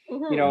 or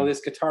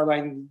this guitar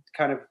line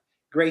kind of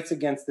grates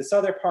against this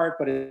other part,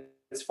 but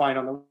it's fine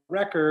on the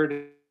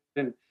record.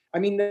 And I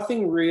mean,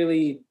 nothing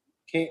really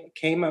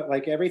came out,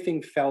 like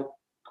everything felt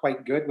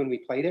quite good when we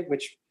played it,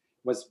 which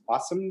was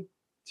awesome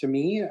to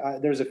me.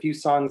 There's a few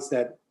songs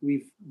that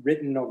we've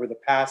written over the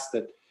past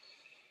that,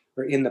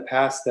 or in the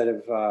past, that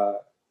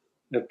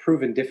have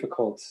proven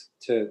difficult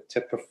to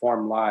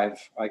perform live.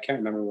 I can't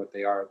remember what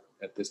they are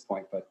at this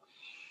point, but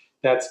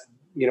that's,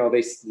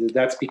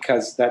 that's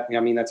because that's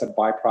a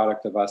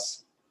byproduct of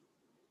us,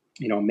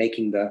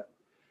 making the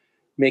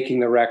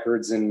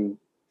records and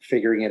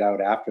figuring it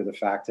out after the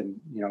fact, and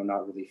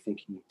not really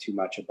thinking too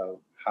much about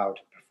how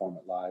to perform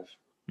it live.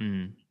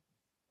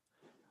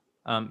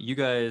 You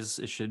guys,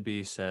 it should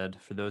be said,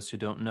 for those who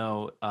don't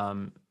know,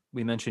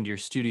 we mentioned your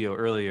studio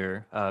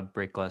earlier,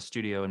 Break Glass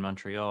Studio in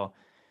Montreal.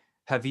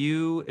 I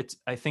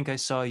think I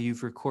saw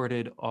you've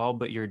recorded all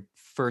but your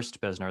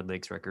first Besnard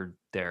Lakes record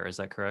there. Is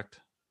that correct?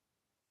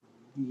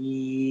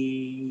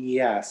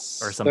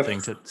 Yes. Or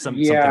something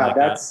something like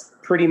that's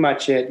pretty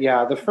much it.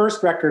 Yeah. The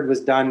first record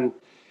was done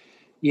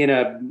in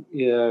a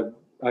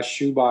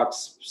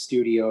shoebox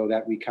studio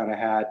that we kind of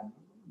had.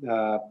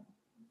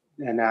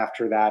 And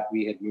after that,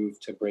 we had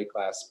moved to Break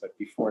Glass. But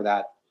before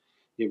that,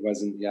 it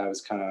wasn't. Yeah, it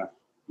was kind of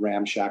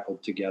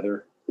ramshackled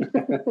together.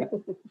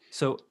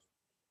 So,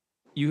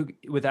 you,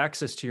 with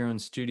access to your own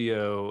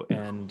studio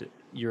and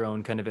your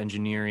own kind of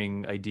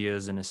engineering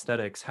ideas and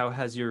aesthetics, how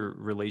has your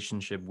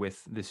relationship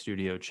with the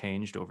studio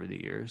changed over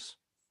the years,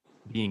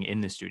 being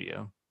in the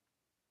studio?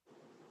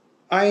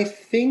 I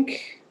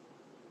think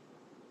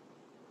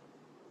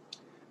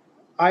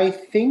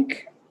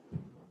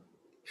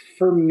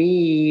for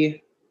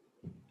me,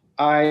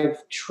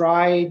 I've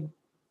tried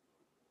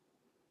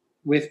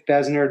with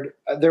Besnard.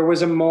 There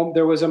was a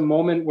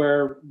moment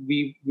where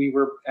we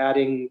were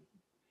adding,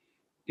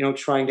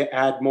 trying to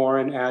add more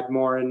and add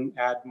more and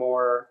add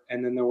more,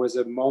 and then there was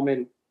a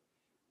moment,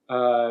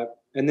 and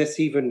this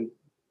even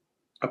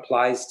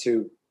applies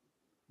to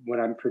when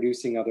I'm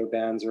producing other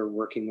bands or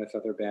working with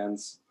other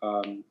bands,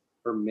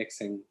 or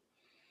mixing.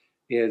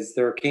 Is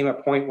there came a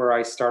point where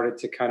I started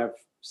to kind of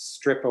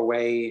strip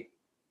away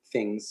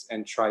things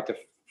and try to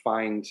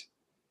find,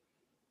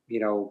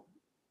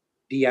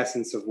 the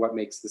essence of what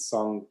makes the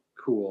song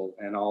cool,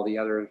 and all the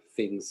other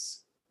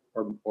things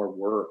or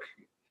work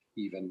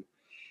even,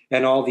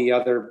 and all the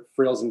other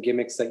frills and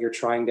gimmicks that you're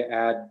trying to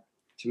add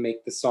to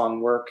make the song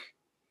work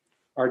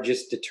are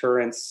just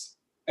deterrents.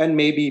 And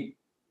maybe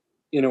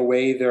in a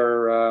way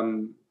they're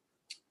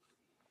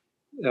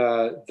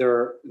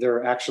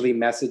actually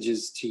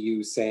messages to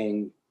you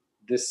saying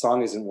this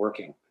song isn't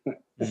working.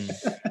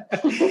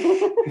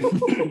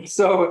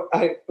 So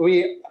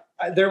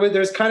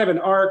there's kind of an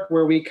arc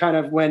where we kind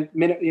of went,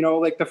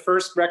 like the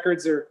first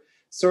records are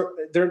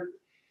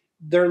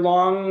they're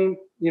long,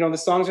 the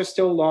songs are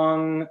still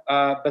long,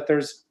 but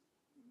there's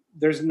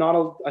not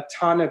a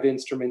ton of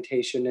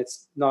instrumentation.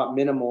 It's not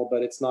minimal,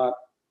 but it's not,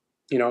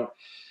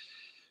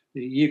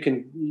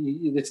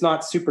 it's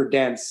not super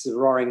dense.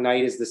 Roaring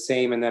Night is the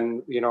same, and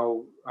then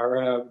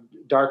our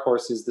Dark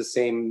Horse is the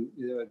same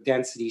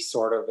density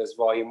sort of as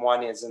Volume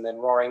 1 is, and then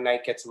Roaring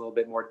Night gets a little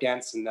bit more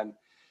dense, and then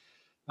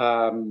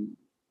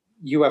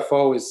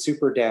UFO is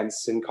super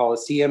dense, and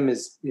Colosseum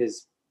is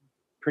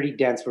pretty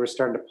dense. We're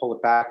starting to pull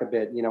it back a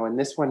bit, and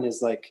this one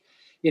is like,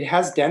 it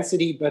has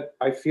density, but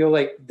I feel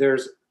like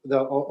there's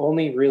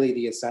only really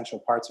the essential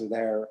parts are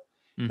there.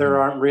 Mm-hmm. There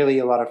aren't really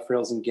a lot of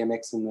frills and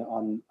gimmicks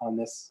on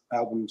this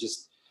album,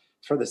 just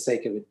for the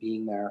sake of it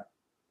being there.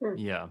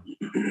 Yeah.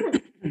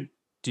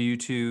 Do you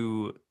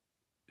two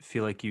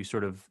feel like you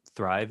sort of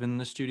thrive in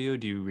the studio?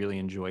 Do you really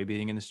enjoy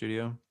being in the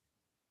studio?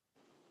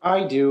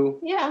 I do.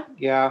 Yeah.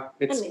 Yeah.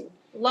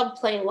 Love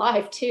playing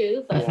live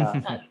too,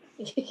 but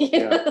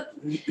yeah.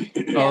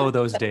 Oh,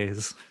 those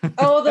days.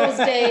 Oh, those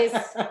days.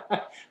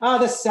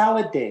 The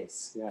salad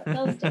days. Yeah.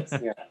 Those days.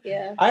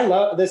 Yeah. I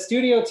love the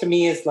studio. To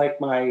me, is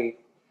like my,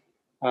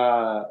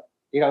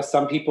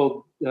 some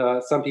people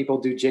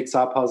do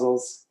jigsaw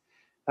puzzles.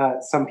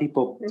 Some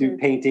people do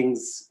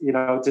paintings,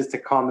 just to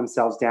calm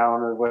themselves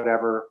down or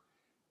whatever.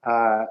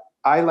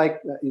 I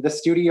like the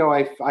studio.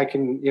 I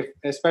can,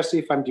 especially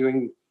if I'm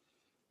doing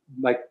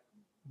like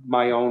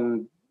my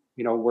own,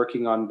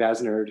 working on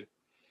Besnard,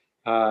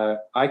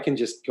 I can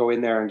just go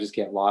in there and just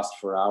get lost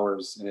for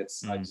hours. And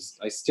it's,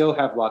 I still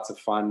have lots of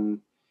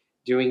fun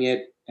doing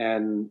it.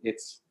 And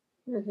it's,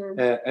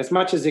 as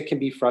much as it can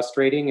be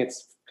frustrating,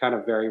 it's kind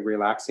of very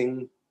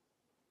relaxing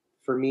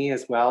for me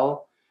as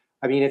well.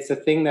 I mean, it's a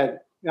thing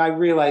that I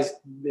realized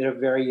at a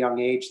very young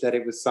age that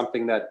it was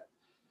something that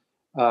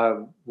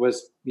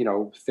was,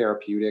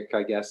 therapeutic,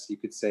 I guess you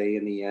could say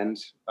in the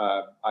end.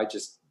 I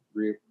just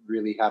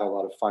really had a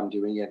lot of fun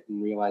doing it and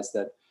realized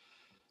that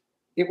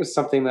it was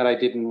something that I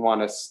didn't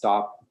want to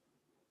stop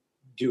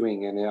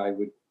doing. And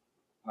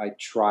I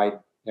tried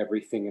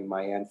everything in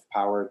my nth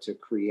power to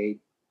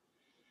create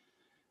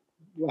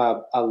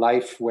a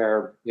life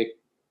where it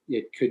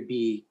could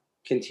be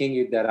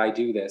continued, that I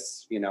do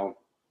this,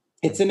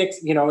 it's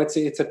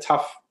it's a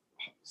tough,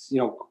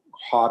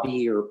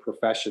 hobby or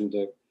profession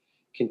to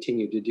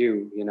continue to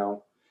do,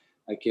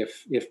 like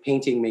if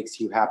painting makes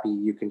you happy,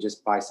 you can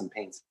just buy some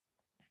paints.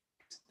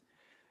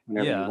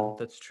 Yeah,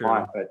 that's true.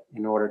 But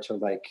in order to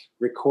like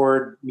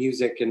record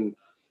music and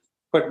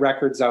put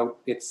records out,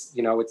 it's,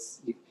 you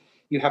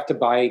have to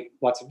buy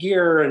lots of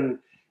gear, and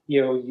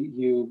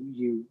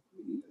you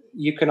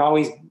can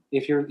always,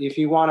 if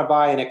you want to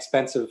buy an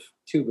expensive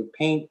tube of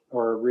paint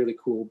or a really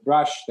cool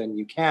brush, then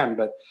you can.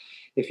 But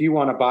if you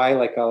want to buy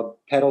like a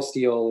pedal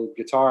steel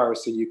guitar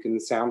so you can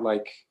sound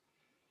like,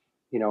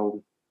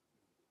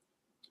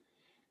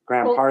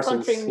 Graham Old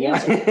Parsons, country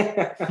music.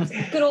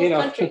 Good old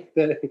country.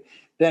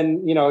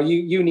 Then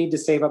you need to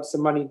save up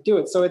some money to do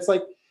it. So it's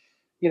like,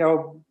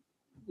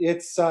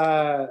 it's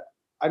I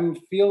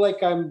feel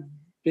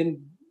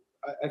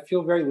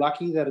very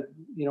lucky that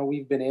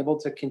we've been able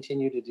to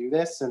continue to do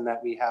this, and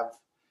that we have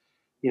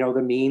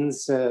the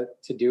means to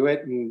do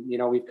it,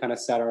 and we've kind of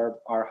set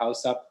our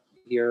house up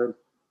here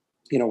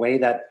in a way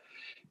that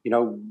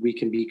we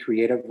can be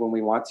creative when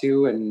we want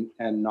to, and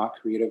not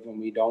creative when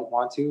we don't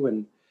want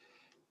to,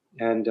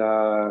 and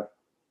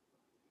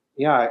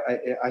yeah,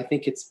 I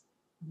think it's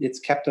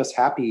kept us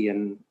happy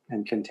and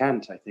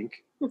content, I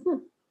think.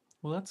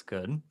 Well, that's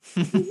good.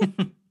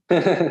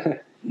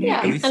 Yeah,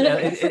 At least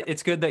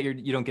it's good that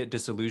you don't get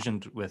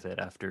disillusioned with it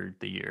after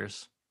the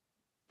years.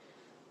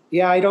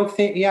 Yeah, I don't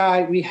think.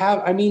 Yeah, we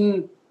have. I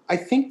mean, I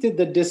think that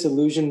the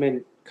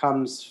disillusionment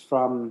comes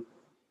from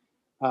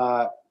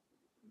the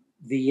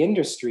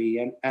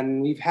industry,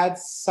 and we've had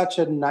such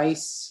a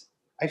nice.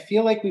 I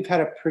feel like we've had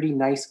a pretty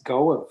nice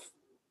go of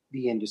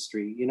the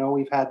industry.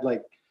 We've had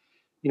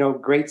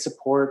great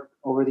support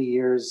over the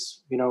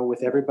years.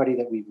 With everybody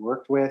that we've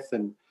worked with,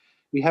 and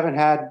we haven't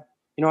had.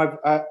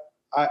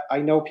 I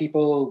know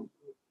people,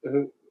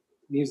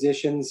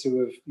 musicians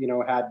who have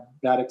had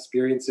bad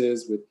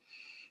experiences with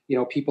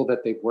people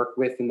that they've worked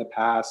with in the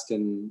past,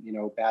 and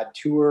bad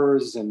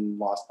tours, and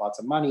lost lots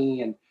of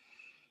money, and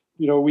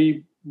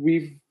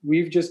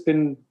we've just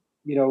been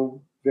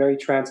very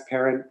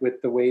transparent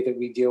with the way that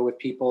we deal with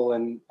people,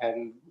 and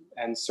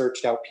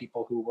searched out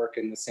people who work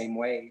in the same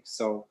way.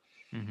 So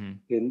mm-hmm.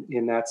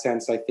 in that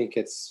sense, I think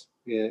it's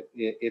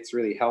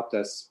really helped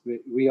us.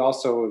 We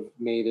also have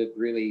made it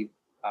really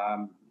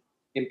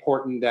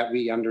important that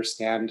we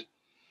understand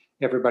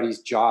everybody's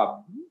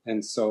job.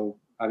 And so,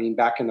 I mean,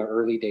 back in the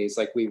early days,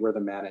 like, we were the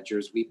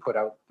managers, we put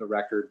out the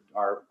record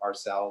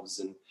ourselves,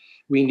 and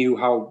we knew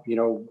how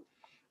to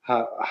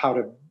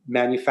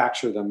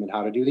manufacture them, and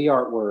how to do the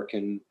artwork,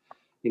 and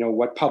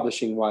what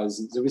publishing was.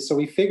 And so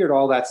we figured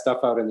all that stuff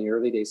out in the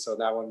early days, so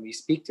that when we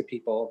speak to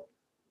people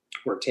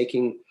who are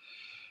taking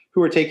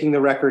the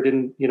record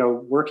and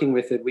working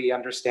with it, we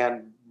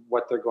understand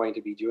what they're going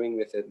to be doing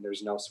with it, and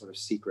there's no sort of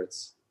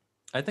secrets.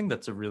 I think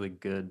that's a really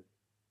good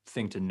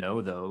thing to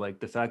know, though. Like,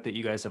 the fact that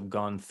you guys have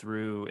gone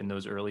through in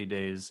those early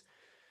days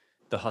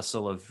the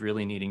hustle of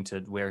really needing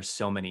to wear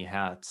so many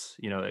hats,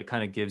 it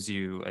kind of gives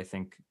you, I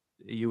think,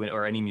 you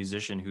or any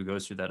musician who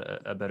goes through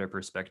that a better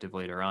perspective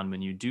later on,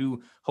 when you're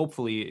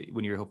hopefully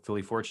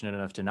fortunate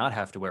enough to not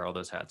have to wear all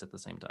those hats at the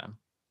same time.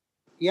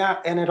 Yeah,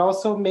 and it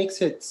also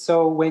makes it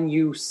so when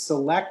you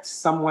select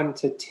someone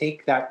to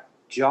take that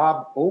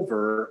job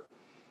over,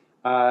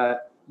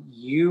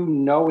 you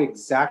know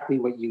exactly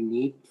what you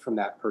need from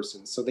that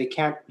person. So they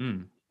can't,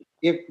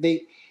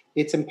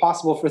 it's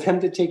impossible for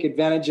them to take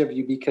advantage of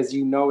you, because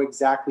you know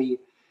exactly,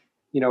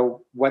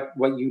 what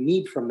you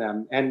need from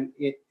them. And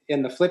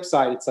in the flip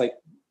side, it's like,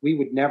 we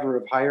would never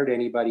have hired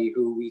anybody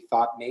who we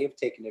thought may have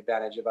taken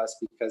advantage of us,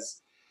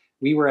 because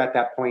we were at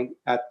that point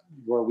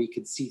where we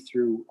could see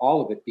through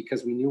all of it,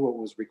 because we knew what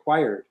was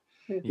required.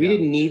 Yeah. We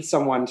didn't need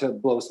someone to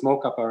blow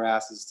smoke up our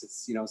asses to,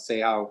 say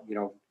how,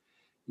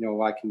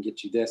 I can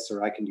get you this,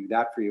 or I can do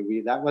that for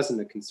you. That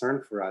wasn't a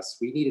concern for us.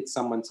 We needed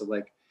someone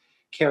to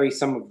carry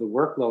some of the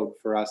workload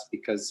for us,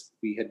 because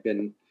we had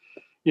been,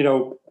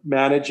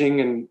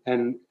 managing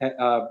and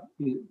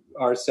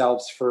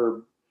ourselves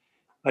for,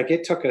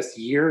 it took us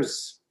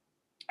years.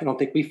 I don't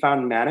think we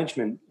found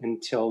management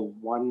until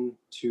 1,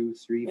 2,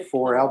 3,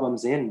 4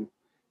 albums in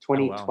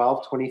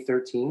 2012,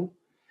 2013.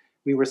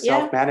 We were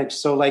self-managed.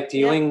 So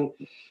dealing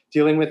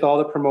with all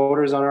the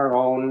promoters on our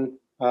own,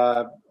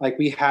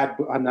 we had,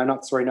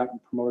 not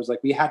promoters,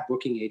 we had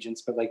booking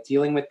agents, but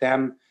dealing with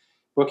them,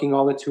 booking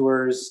all the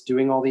tours,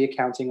 doing all the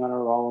accounting on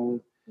our own.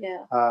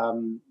 Yeah.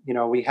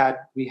 We had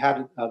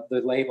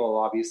the label,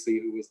 obviously,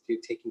 who was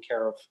taking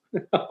care of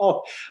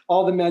all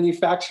the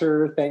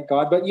manufacturer, thank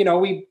God. But,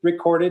 we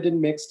recorded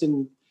and mixed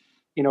and,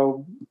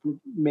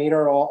 made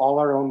all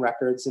our own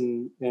records,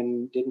 and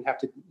didn't have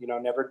to,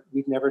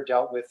 we've never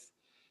dealt with,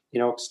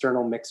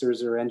 external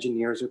mixers or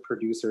engineers or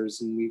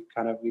producers. And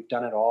we've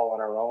done it all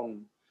on our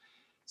own.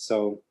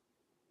 So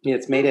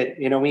it's made it,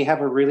 we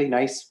have a really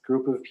nice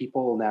group of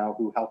people now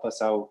who help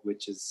us out,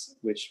 which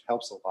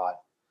helps a lot.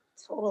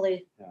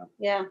 Totally.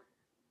 Yeah.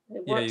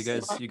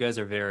 You guys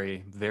are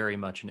very, very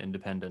much an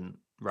independent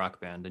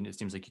rock band, and it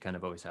seems like you kind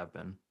of always have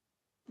been.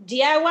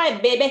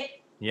 DIY, baby.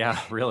 Yeah,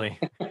 really.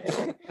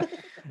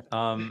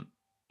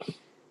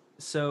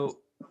 So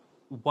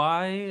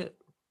why,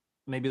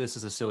 maybe this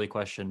is a silly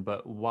question,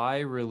 but why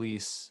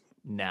release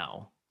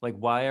now?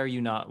 Why are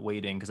you not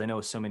waiting? Because I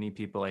know so many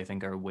people, I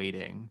think, are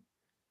waiting.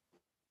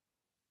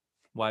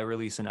 Why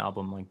release an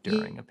album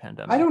during a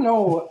pandemic? I don't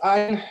know.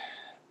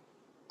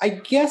 I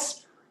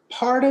guess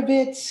part of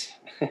it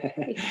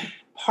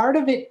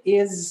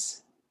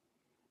is,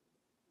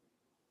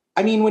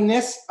 I mean,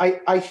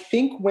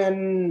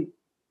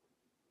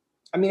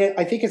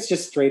 I think it's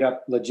just straight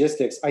up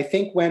logistics. I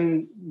think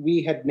when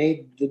we had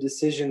made the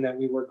decision that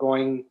we were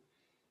going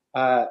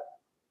to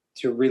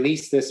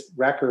release this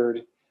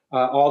record,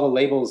 all the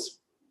labels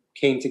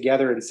came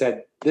together and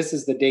said, this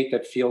is the date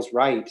that feels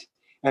right.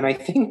 And I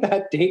think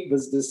that date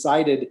was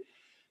decided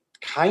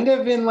kind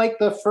of in like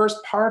the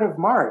first part of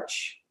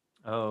March.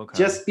 Oh, okay.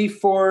 Just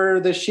before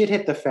the shit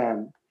hit the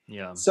fan.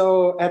 Yeah.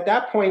 So at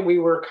that point we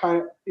were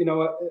kind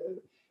of,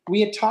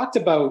 we had talked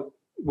about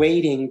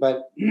waiting,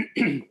 but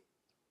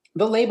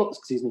the labels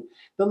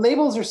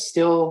are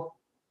still,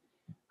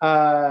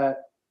 they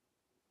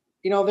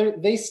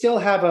still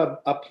have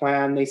a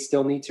plan. They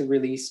still need to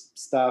release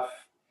stuff,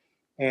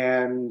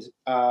 and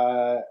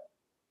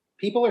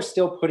people are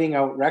still putting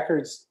out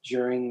records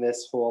during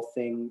this whole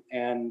thing.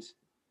 And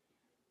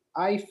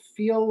I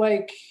feel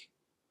like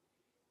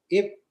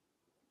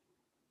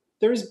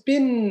there's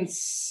been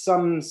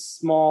some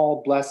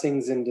small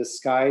blessings in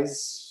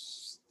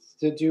disguise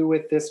to do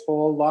with this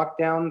whole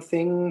lockdown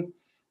thing.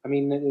 I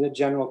mean, the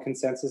general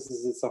consensus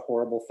is it's a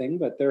horrible thing,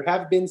 but there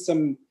have been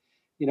some,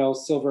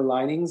 silver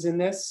linings in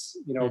this.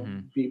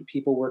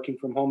 People working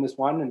from home is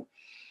one. And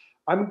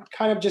I'm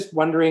kind of just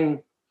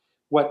wondering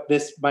what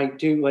this might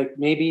do. Like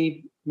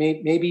maybe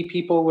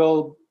people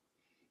will,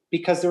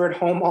 because they're at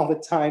home all the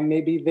time,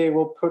 maybe they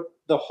will put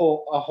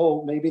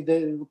maybe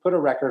they will put a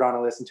record on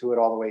and listen to it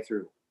all the way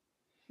through.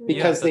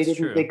 Because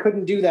they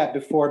couldn't do that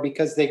before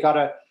because they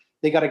gotta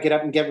get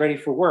up and get ready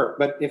for work.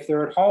 But if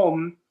they're at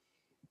home,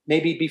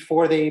 maybe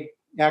before they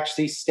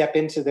actually step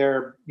into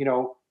their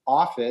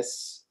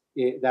office,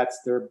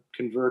 that's their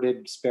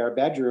converted spare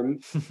bedroom,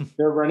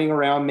 they're running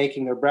around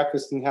making their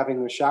breakfast and having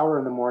their shower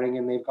in the morning,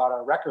 and they've got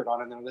a record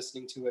on and they're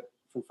listening to it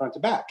from front to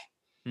back,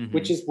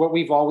 which is what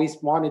we've always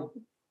wanted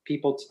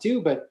people to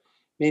do. But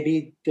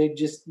maybe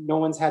no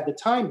one's had the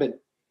time. But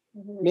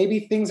maybe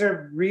things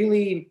are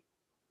really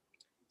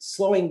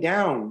slowing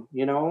down,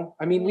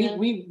 I mean,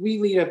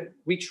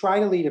 we try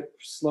to lead a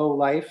slow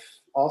life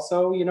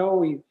also,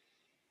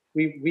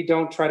 we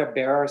don't try to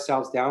bear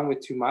ourselves down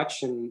with too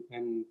much, and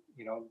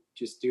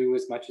just do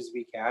as much as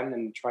we can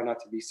and try not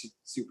to be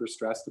super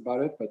stressed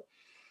about it. But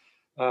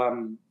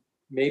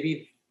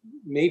maybe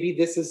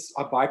this is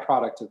a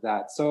byproduct of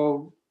that.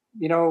 So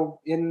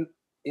in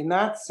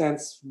that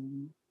sense,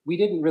 we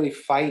didn't really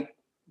fight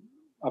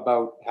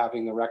about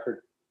having the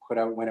record put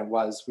out when it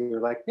was. We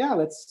were like, yeah,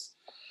 let's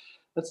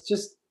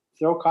just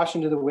throw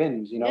caution to the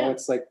wind.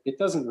 It's like, it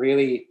doesn't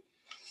really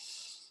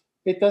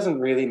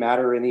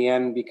matter in the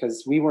end,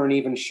 because we weren't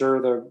even sure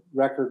the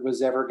record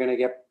was ever going to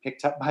get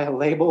picked up by a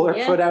label or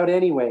put out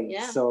anyway.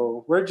 Yeah.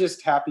 So we're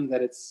just happy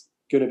that it's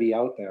going to be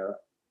out there.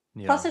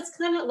 Yeah. Plus it's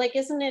kind of like,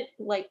 isn't it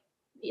like,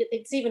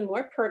 it's even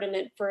more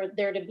pertinent for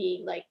there to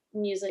be like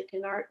music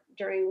and art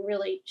during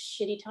really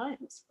shitty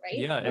times, right?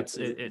 Yeah,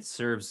 it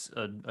serves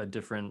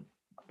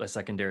a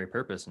secondary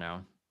purpose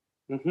now.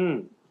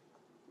 Mm-hmm.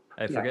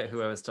 I forget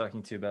who I was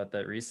talking to about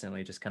that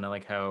recently, just kind of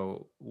like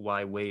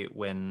why wait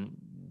when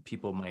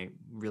people might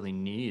really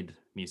need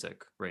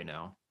music right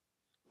now?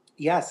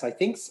 Yes, I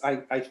think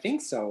so. I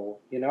think so,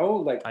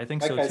 I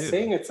think like so I was too.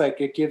 saying, it's like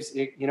it gives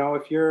it,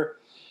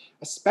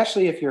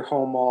 especially if you're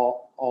home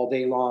all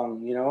day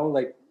long,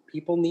 like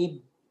people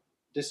need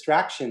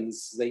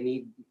distractions. They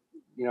need,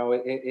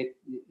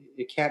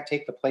 it can't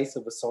take the place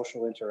of a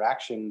social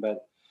interaction,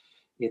 but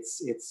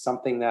it's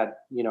something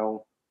that,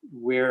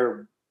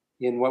 we're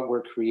in what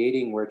we're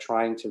creating, we're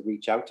trying to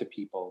reach out to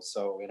people.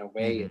 So in a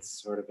way,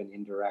 it's sort of an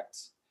indirect,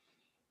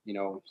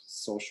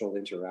 social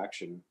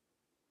interaction.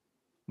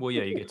 Well,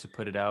 yeah, you get to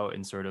put it out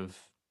and sort of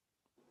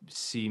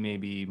see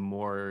maybe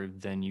more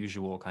than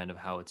usual kind of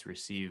how it's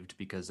received,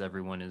 because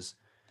everyone is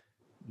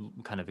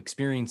kind of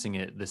experiencing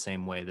it the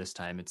same way this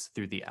time. It's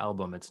through the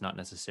album. It's not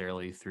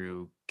necessarily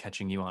through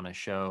catching you on a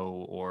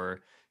show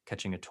or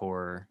catching a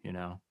tour,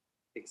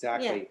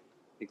 Exactly. Yeah.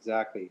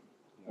 Exactly.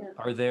 Yeah.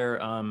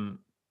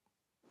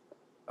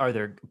 Are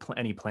there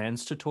any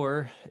plans to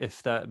tour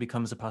if that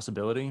becomes a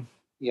possibility?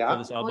 Yeah. For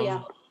this album?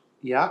 Oh,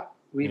 yeah.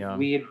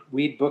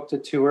 We'd booked a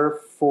tour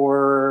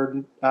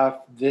for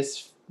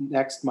this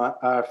next month,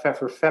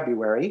 for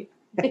February,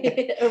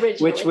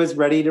 which was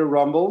ready to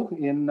rumble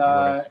in.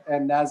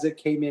 And as it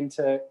came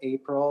into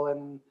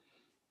April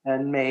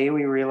and May,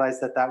 we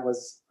realized that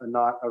was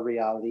not a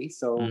reality.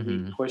 So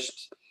we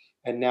pushed,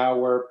 and now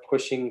we're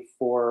pushing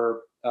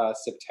for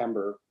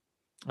September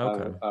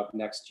of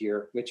next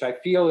year, which I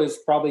feel is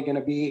probably going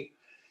to be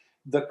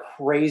the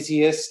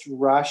craziest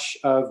rush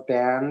of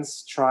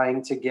bands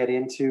trying to get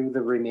into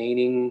the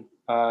remaining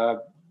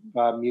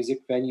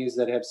music venues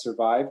that have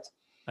survived.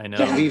 I know.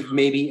 That we've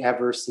maybe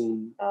ever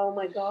seen. Oh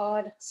my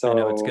God. So I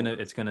know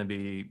it's gonna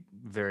be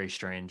very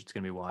strange. It's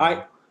gonna be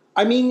wild.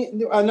 I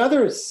mean,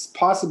 another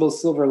possible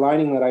silver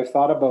lining that I've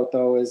thought about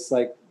though is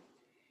like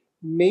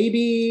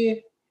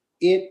maybe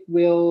it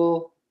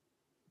will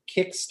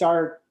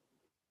kickstart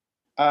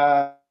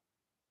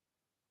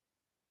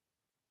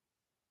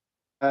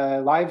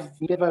live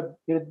a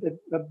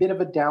bit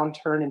of a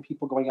downturn in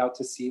people going out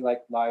to see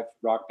like live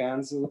rock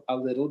bands a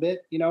little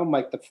bit.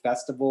 Like the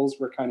festivals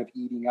were kind of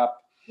eating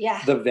up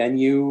the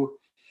venue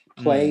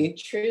play.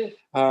 True.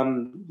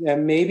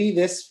 And maybe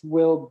this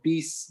will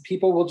be,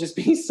 people will just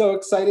be so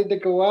excited to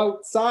go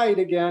outside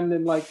again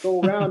and like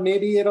go around.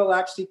 Maybe it'll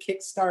actually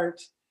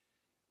kickstart,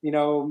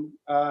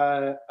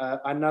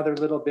 another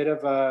little bit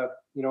of a,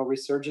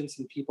 resurgence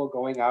in people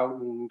going out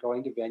and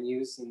going to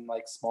venues and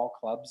like small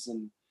clubs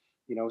and,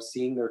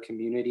 seeing their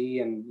community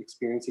and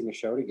experiencing a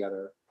show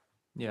together.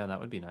 Yeah, that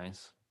would be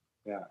nice.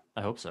 Yeah.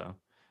 I hope so.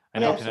 I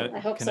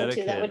hope so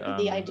too. That would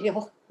be the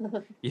ideal.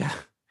 Yeah.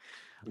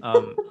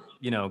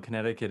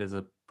 Connecticut is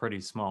a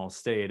pretty small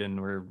state and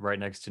we're right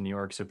next to New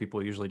York. So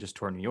people usually just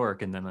tour New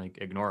York and then like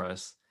ignore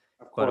us.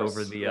 But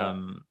over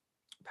the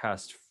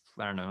past,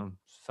 I don't know,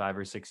 5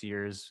 or 6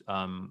 years,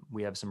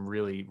 we have some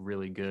really,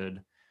 really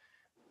good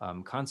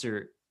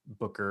concert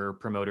booker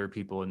promoter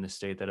people in the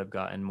state that have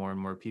gotten more and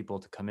more people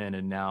to come in.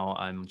 And now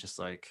I'm just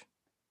like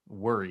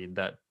worried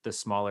that the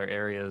smaller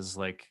areas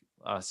like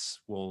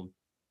us will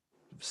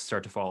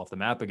start to fall off the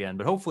map again.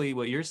 But hopefully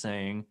what you're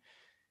saying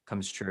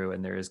comes true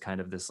and there is kind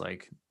of this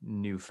like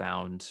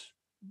newfound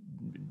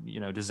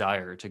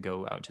desire to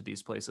go out to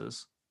these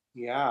places.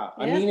 I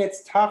mean,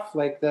 it's tough,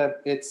 like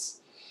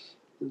it's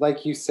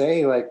like you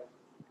say, like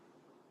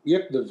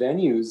if the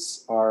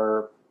venues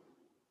are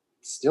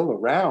still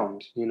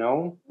around,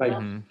 like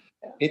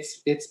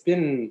it's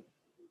been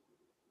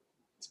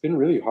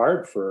really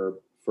hard for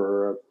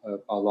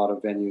a lot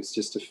of venues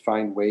just to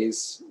find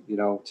ways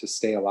to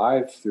stay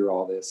alive through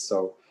all this.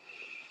 So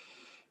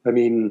I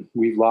mean,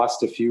 we've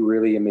lost a few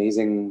really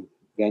amazing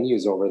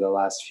venues over the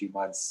last few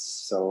months.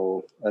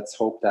 So let's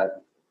hope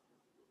that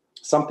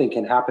something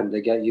can happen to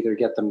either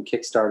get them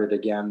kickstarted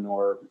again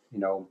or,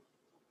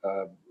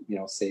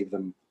 save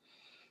them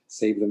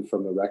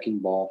from the wrecking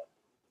ball.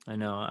 I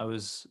know.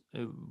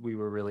 We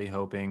were really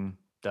hoping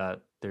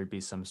that there'd be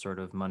some sort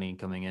of money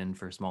coming in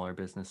for smaller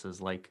businesses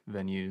like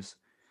venues,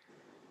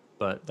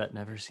 but that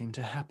never seemed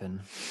to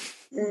happen.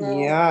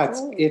 Yeah,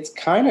 it's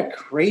kind of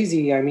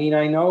crazy. I mean,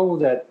 I know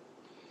that,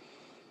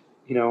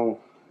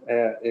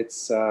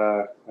 it's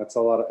a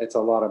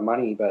lot of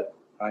money, but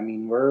I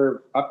mean, we're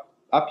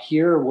up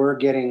here, we're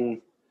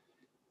getting,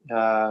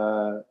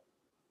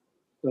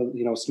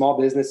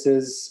 small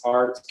businesses,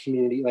 arts,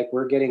 community, like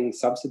we're getting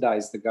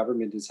subsidized. The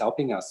government is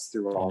helping us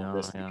through all of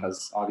this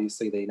because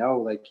obviously they know,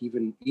 like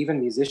even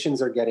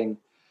musicians are getting,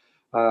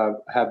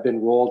 have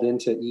been rolled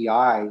into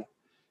EI,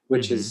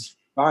 which is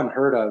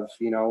unheard of,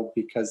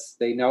 because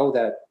they know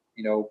that,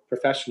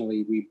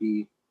 professionally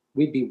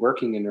we'd be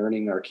working and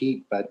earning our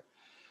keep, but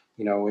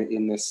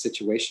in this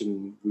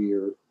situation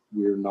we're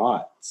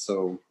not.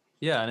 So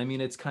yeah, and I mean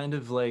it's kind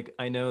of like,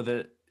 I know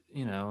that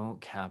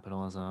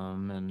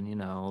capitalism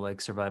and like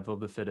survival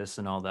of the fittest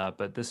and all that,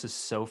 but this is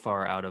so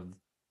far out of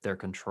their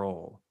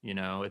control.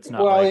 It's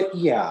not it's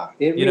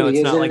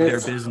not like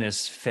their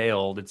business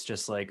failed. It's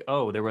just like,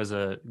 oh, there was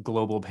a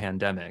global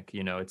pandemic.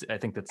 I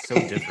think that's so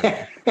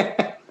different.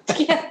 I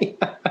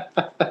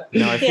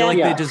feel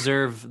like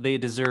they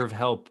deserve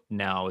help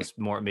now, is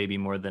maybe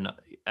more than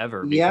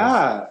ever. They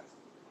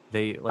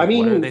like,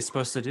 what are they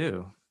supposed to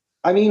do?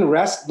 I mean,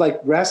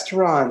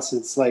 restaurants,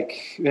 it's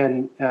like,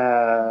 and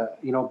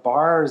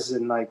bars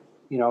and like,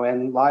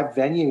 and live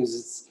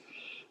venues.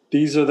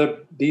 These are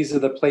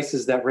the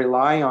places that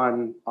rely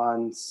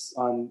on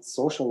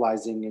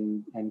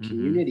socializing and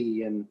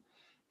community, and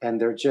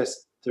they're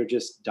just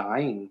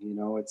dying.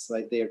 It's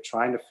like they are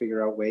trying to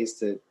figure out ways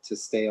to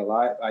stay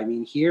alive. I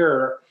mean,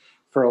 here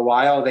for a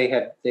while they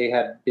had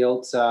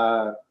built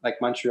like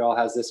Montreal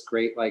has this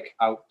great like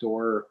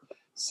outdoor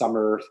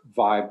summer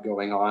vibe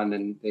going on,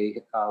 and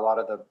a lot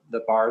of the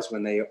bars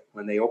when they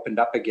opened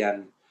up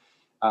again,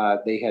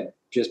 they had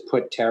just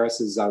put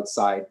terraces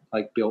outside,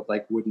 like built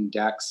like wooden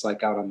decks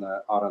like out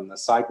on the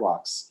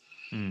sidewalks.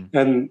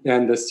 And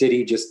the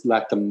city just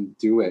let them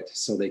do it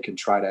so they could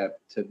try to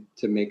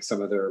make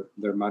some of their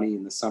money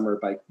in the summer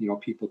by,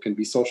 people can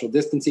be social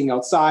distancing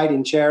outside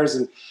in chairs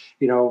and,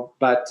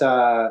 but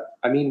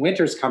I mean,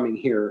 winter's coming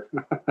here.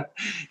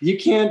 You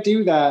can't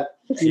do that,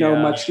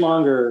 much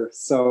longer.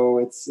 So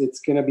it's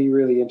going to be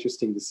really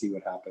interesting to see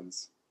what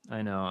happens.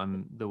 I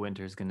know. The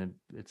winter's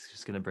it's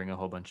just going to bring a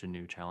whole bunch of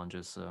new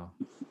challenges. So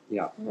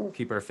yeah,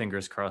 keep our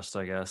fingers crossed,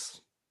 I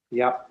guess.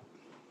 Yeah.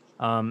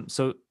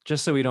 So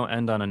just so we don't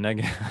end on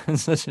a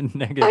such a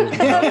negative note.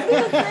 This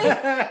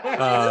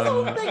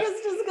whole thing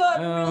has just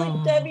gotten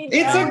really Debbie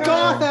Downer. It's a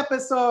goth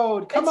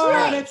episode. Come on,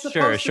 right. It's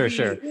supposed to be.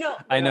 Sure. No,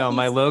 I know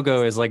my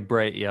logo is like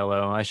bright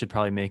yellow. I should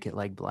probably make it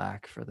like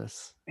black for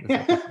this.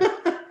 But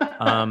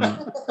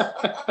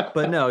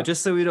no,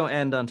 just so we don't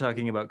end on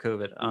talking about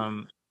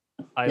COVID.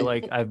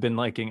 I've been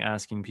liking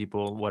asking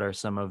people what are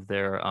some of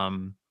their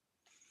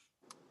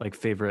like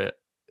favorite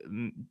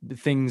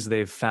things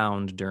they've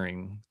found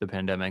during the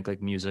pandemic,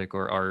 like music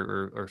or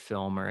art or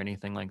film or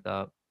anything like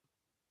that.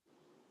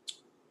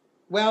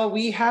 Well,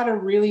 we had a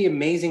really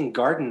amazing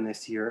garden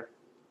this year.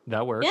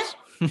 That works.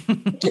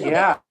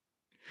 Yeah.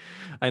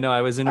 I know.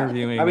 I was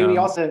interviewing. I mean,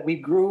 we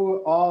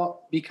grew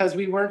all because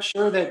we weren't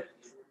sure that.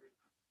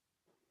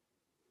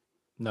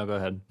 No, go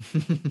ahead.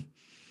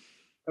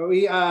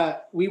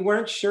 We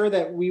weren't sure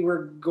that we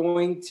were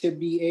going to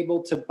be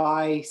able to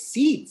buy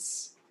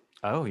seeds.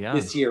 Oh yeah.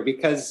 This year,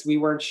 because we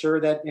weren't sure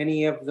that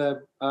any of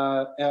the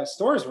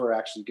stores were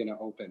actually going to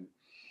open,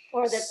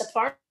 or that the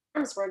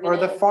farms were going or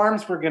the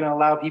farms were going to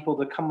allow people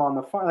to come on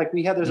the farm. Like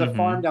there's a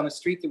farm down the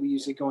street that we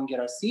usually go and get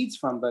our seeds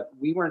from, but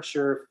we weren't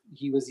sure if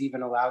he was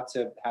even allowed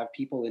to have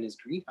people in his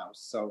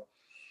greenhouse.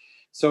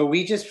 So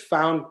we just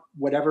found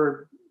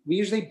whatever. We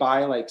usually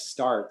buy like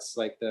starts,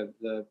 like they're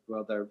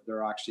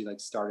actually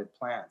like started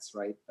plants,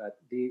 right? But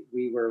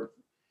we were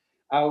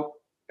out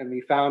and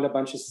we found a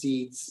bunch of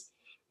seeds.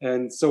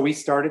 And so we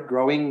started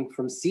growing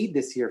from seed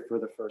this year for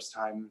the first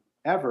time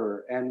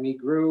ever. And we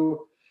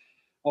grew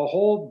a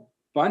whole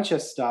bunch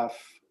of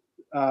stuff,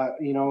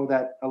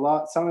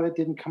 that some of it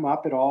didn't come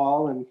up at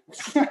all. And,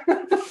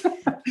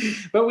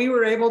 but we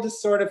were able to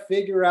sort of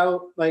figure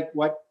out like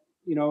what,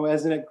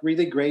 as in a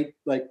really great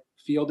like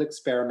field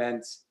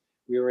experiment,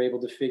 we were able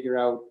to figure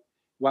out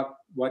what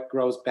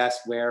grows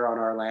best where on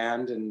our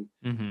land and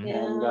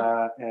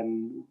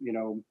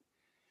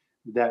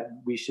that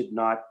we should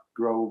not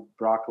grow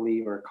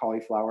broccoli or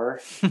cauliflower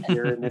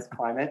here in this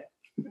climate.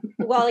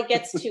 Well, it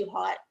gets too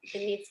hot. It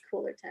needs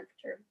cooler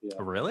temperature. Yeah.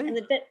 Really? And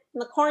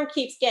the corn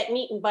keeps getting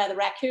eaten by the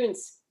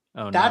raccoons.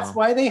 Oh, no. That's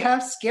why they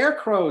have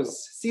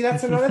scarecrows. See,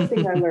 that's another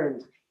thing I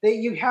learned.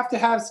 You have to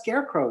have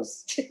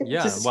scarecrows.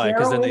 Yeah, why?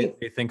 Because then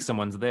they think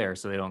someone's there,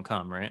 so they don't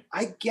come, right?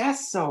 I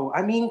guess so.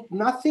 I mean,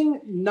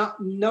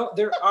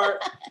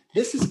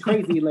 this is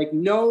crazy. Like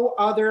no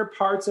other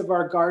parts of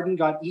our garden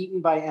got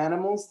eaten by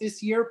animals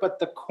this year, but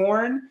the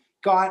corn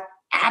got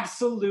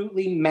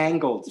absolutely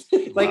mangled.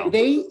 Like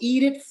they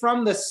eat it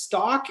from the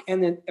stalk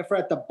and then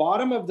at the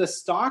bottom of the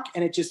stalk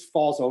and it just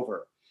falls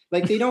over.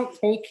 Like they don't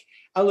take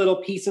a little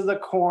piece of the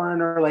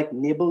corn or like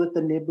nibble at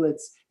the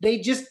niblets. They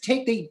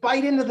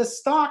bite into the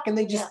stalk and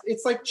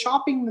it's like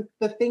chopping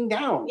the thing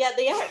down. Yeah,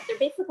 they are. They're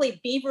basically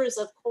beavers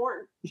of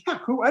corn. Yeah,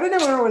 I don't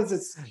know what is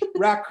this,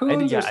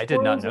 raccoons? I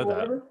did not know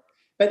that.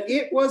 But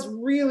it was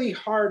really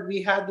hard.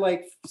 We had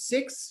like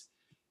six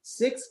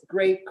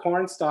great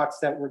corn stalks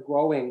that were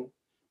growing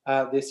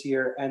this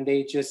year, and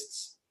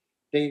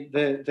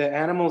the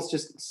animals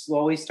just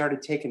slowly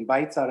started taking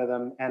bites out of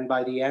them, and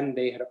by the end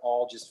they had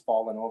all just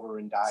fallen over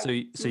and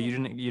died. So you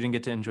didn't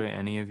get to enjoy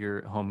any of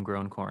your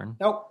homegrown corn?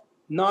 Nope,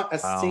 not a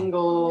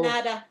single.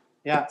 Nada.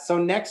 Yeah. So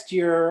next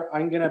year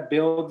I'm gonna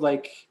build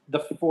like the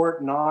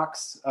Fort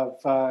Knox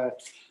of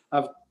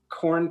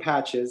corn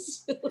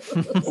patches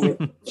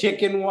with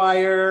chicken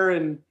wire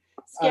and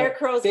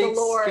scarecrows big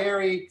galore.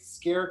 Scary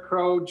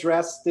scarecrow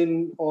dressed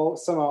in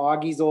some of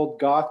Augie's old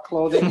goth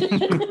clothing.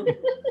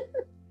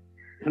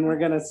 And we're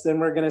gonna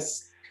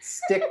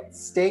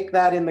stake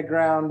that in the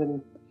ground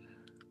and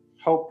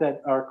hope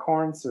that our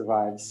corn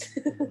survives.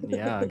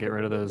 Yeah, get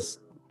rid of those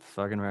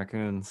fucking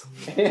raccoons.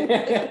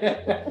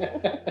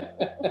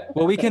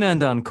 Well, we can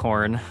end on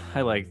corn.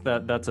 I like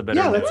that. That's a better.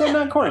 Yeah, let's end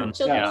on corn.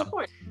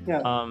 Corn.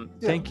 Yeah.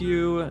 Thank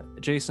you,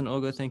 Jason,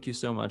 Olga. Thank you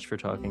so much for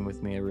talking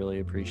with me. I really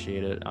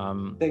appreciate it.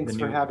 Thanks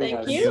for having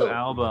us. The new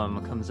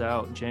album comes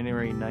out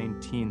January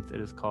 19th.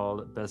 It is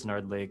called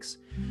Besnard Lakes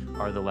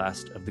Are the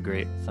Last of the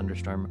Great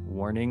Thunderstorm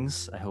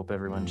Warnings. I hope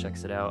everyone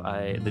checks it out.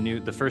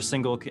 The first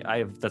single,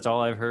 that's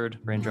all I've heard.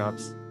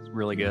 Raindrops. It's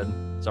really good.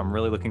 So I'm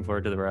really looking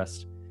forward to the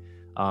rest.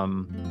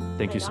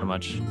 Thank you so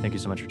much. Thank you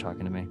so much for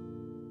talking to me.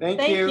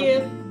 Thank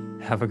you.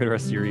 Have a good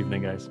rest of your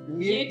evening, guys.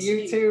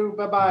 You too.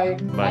 Bye-bye.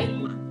 Bye.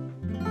 Bye.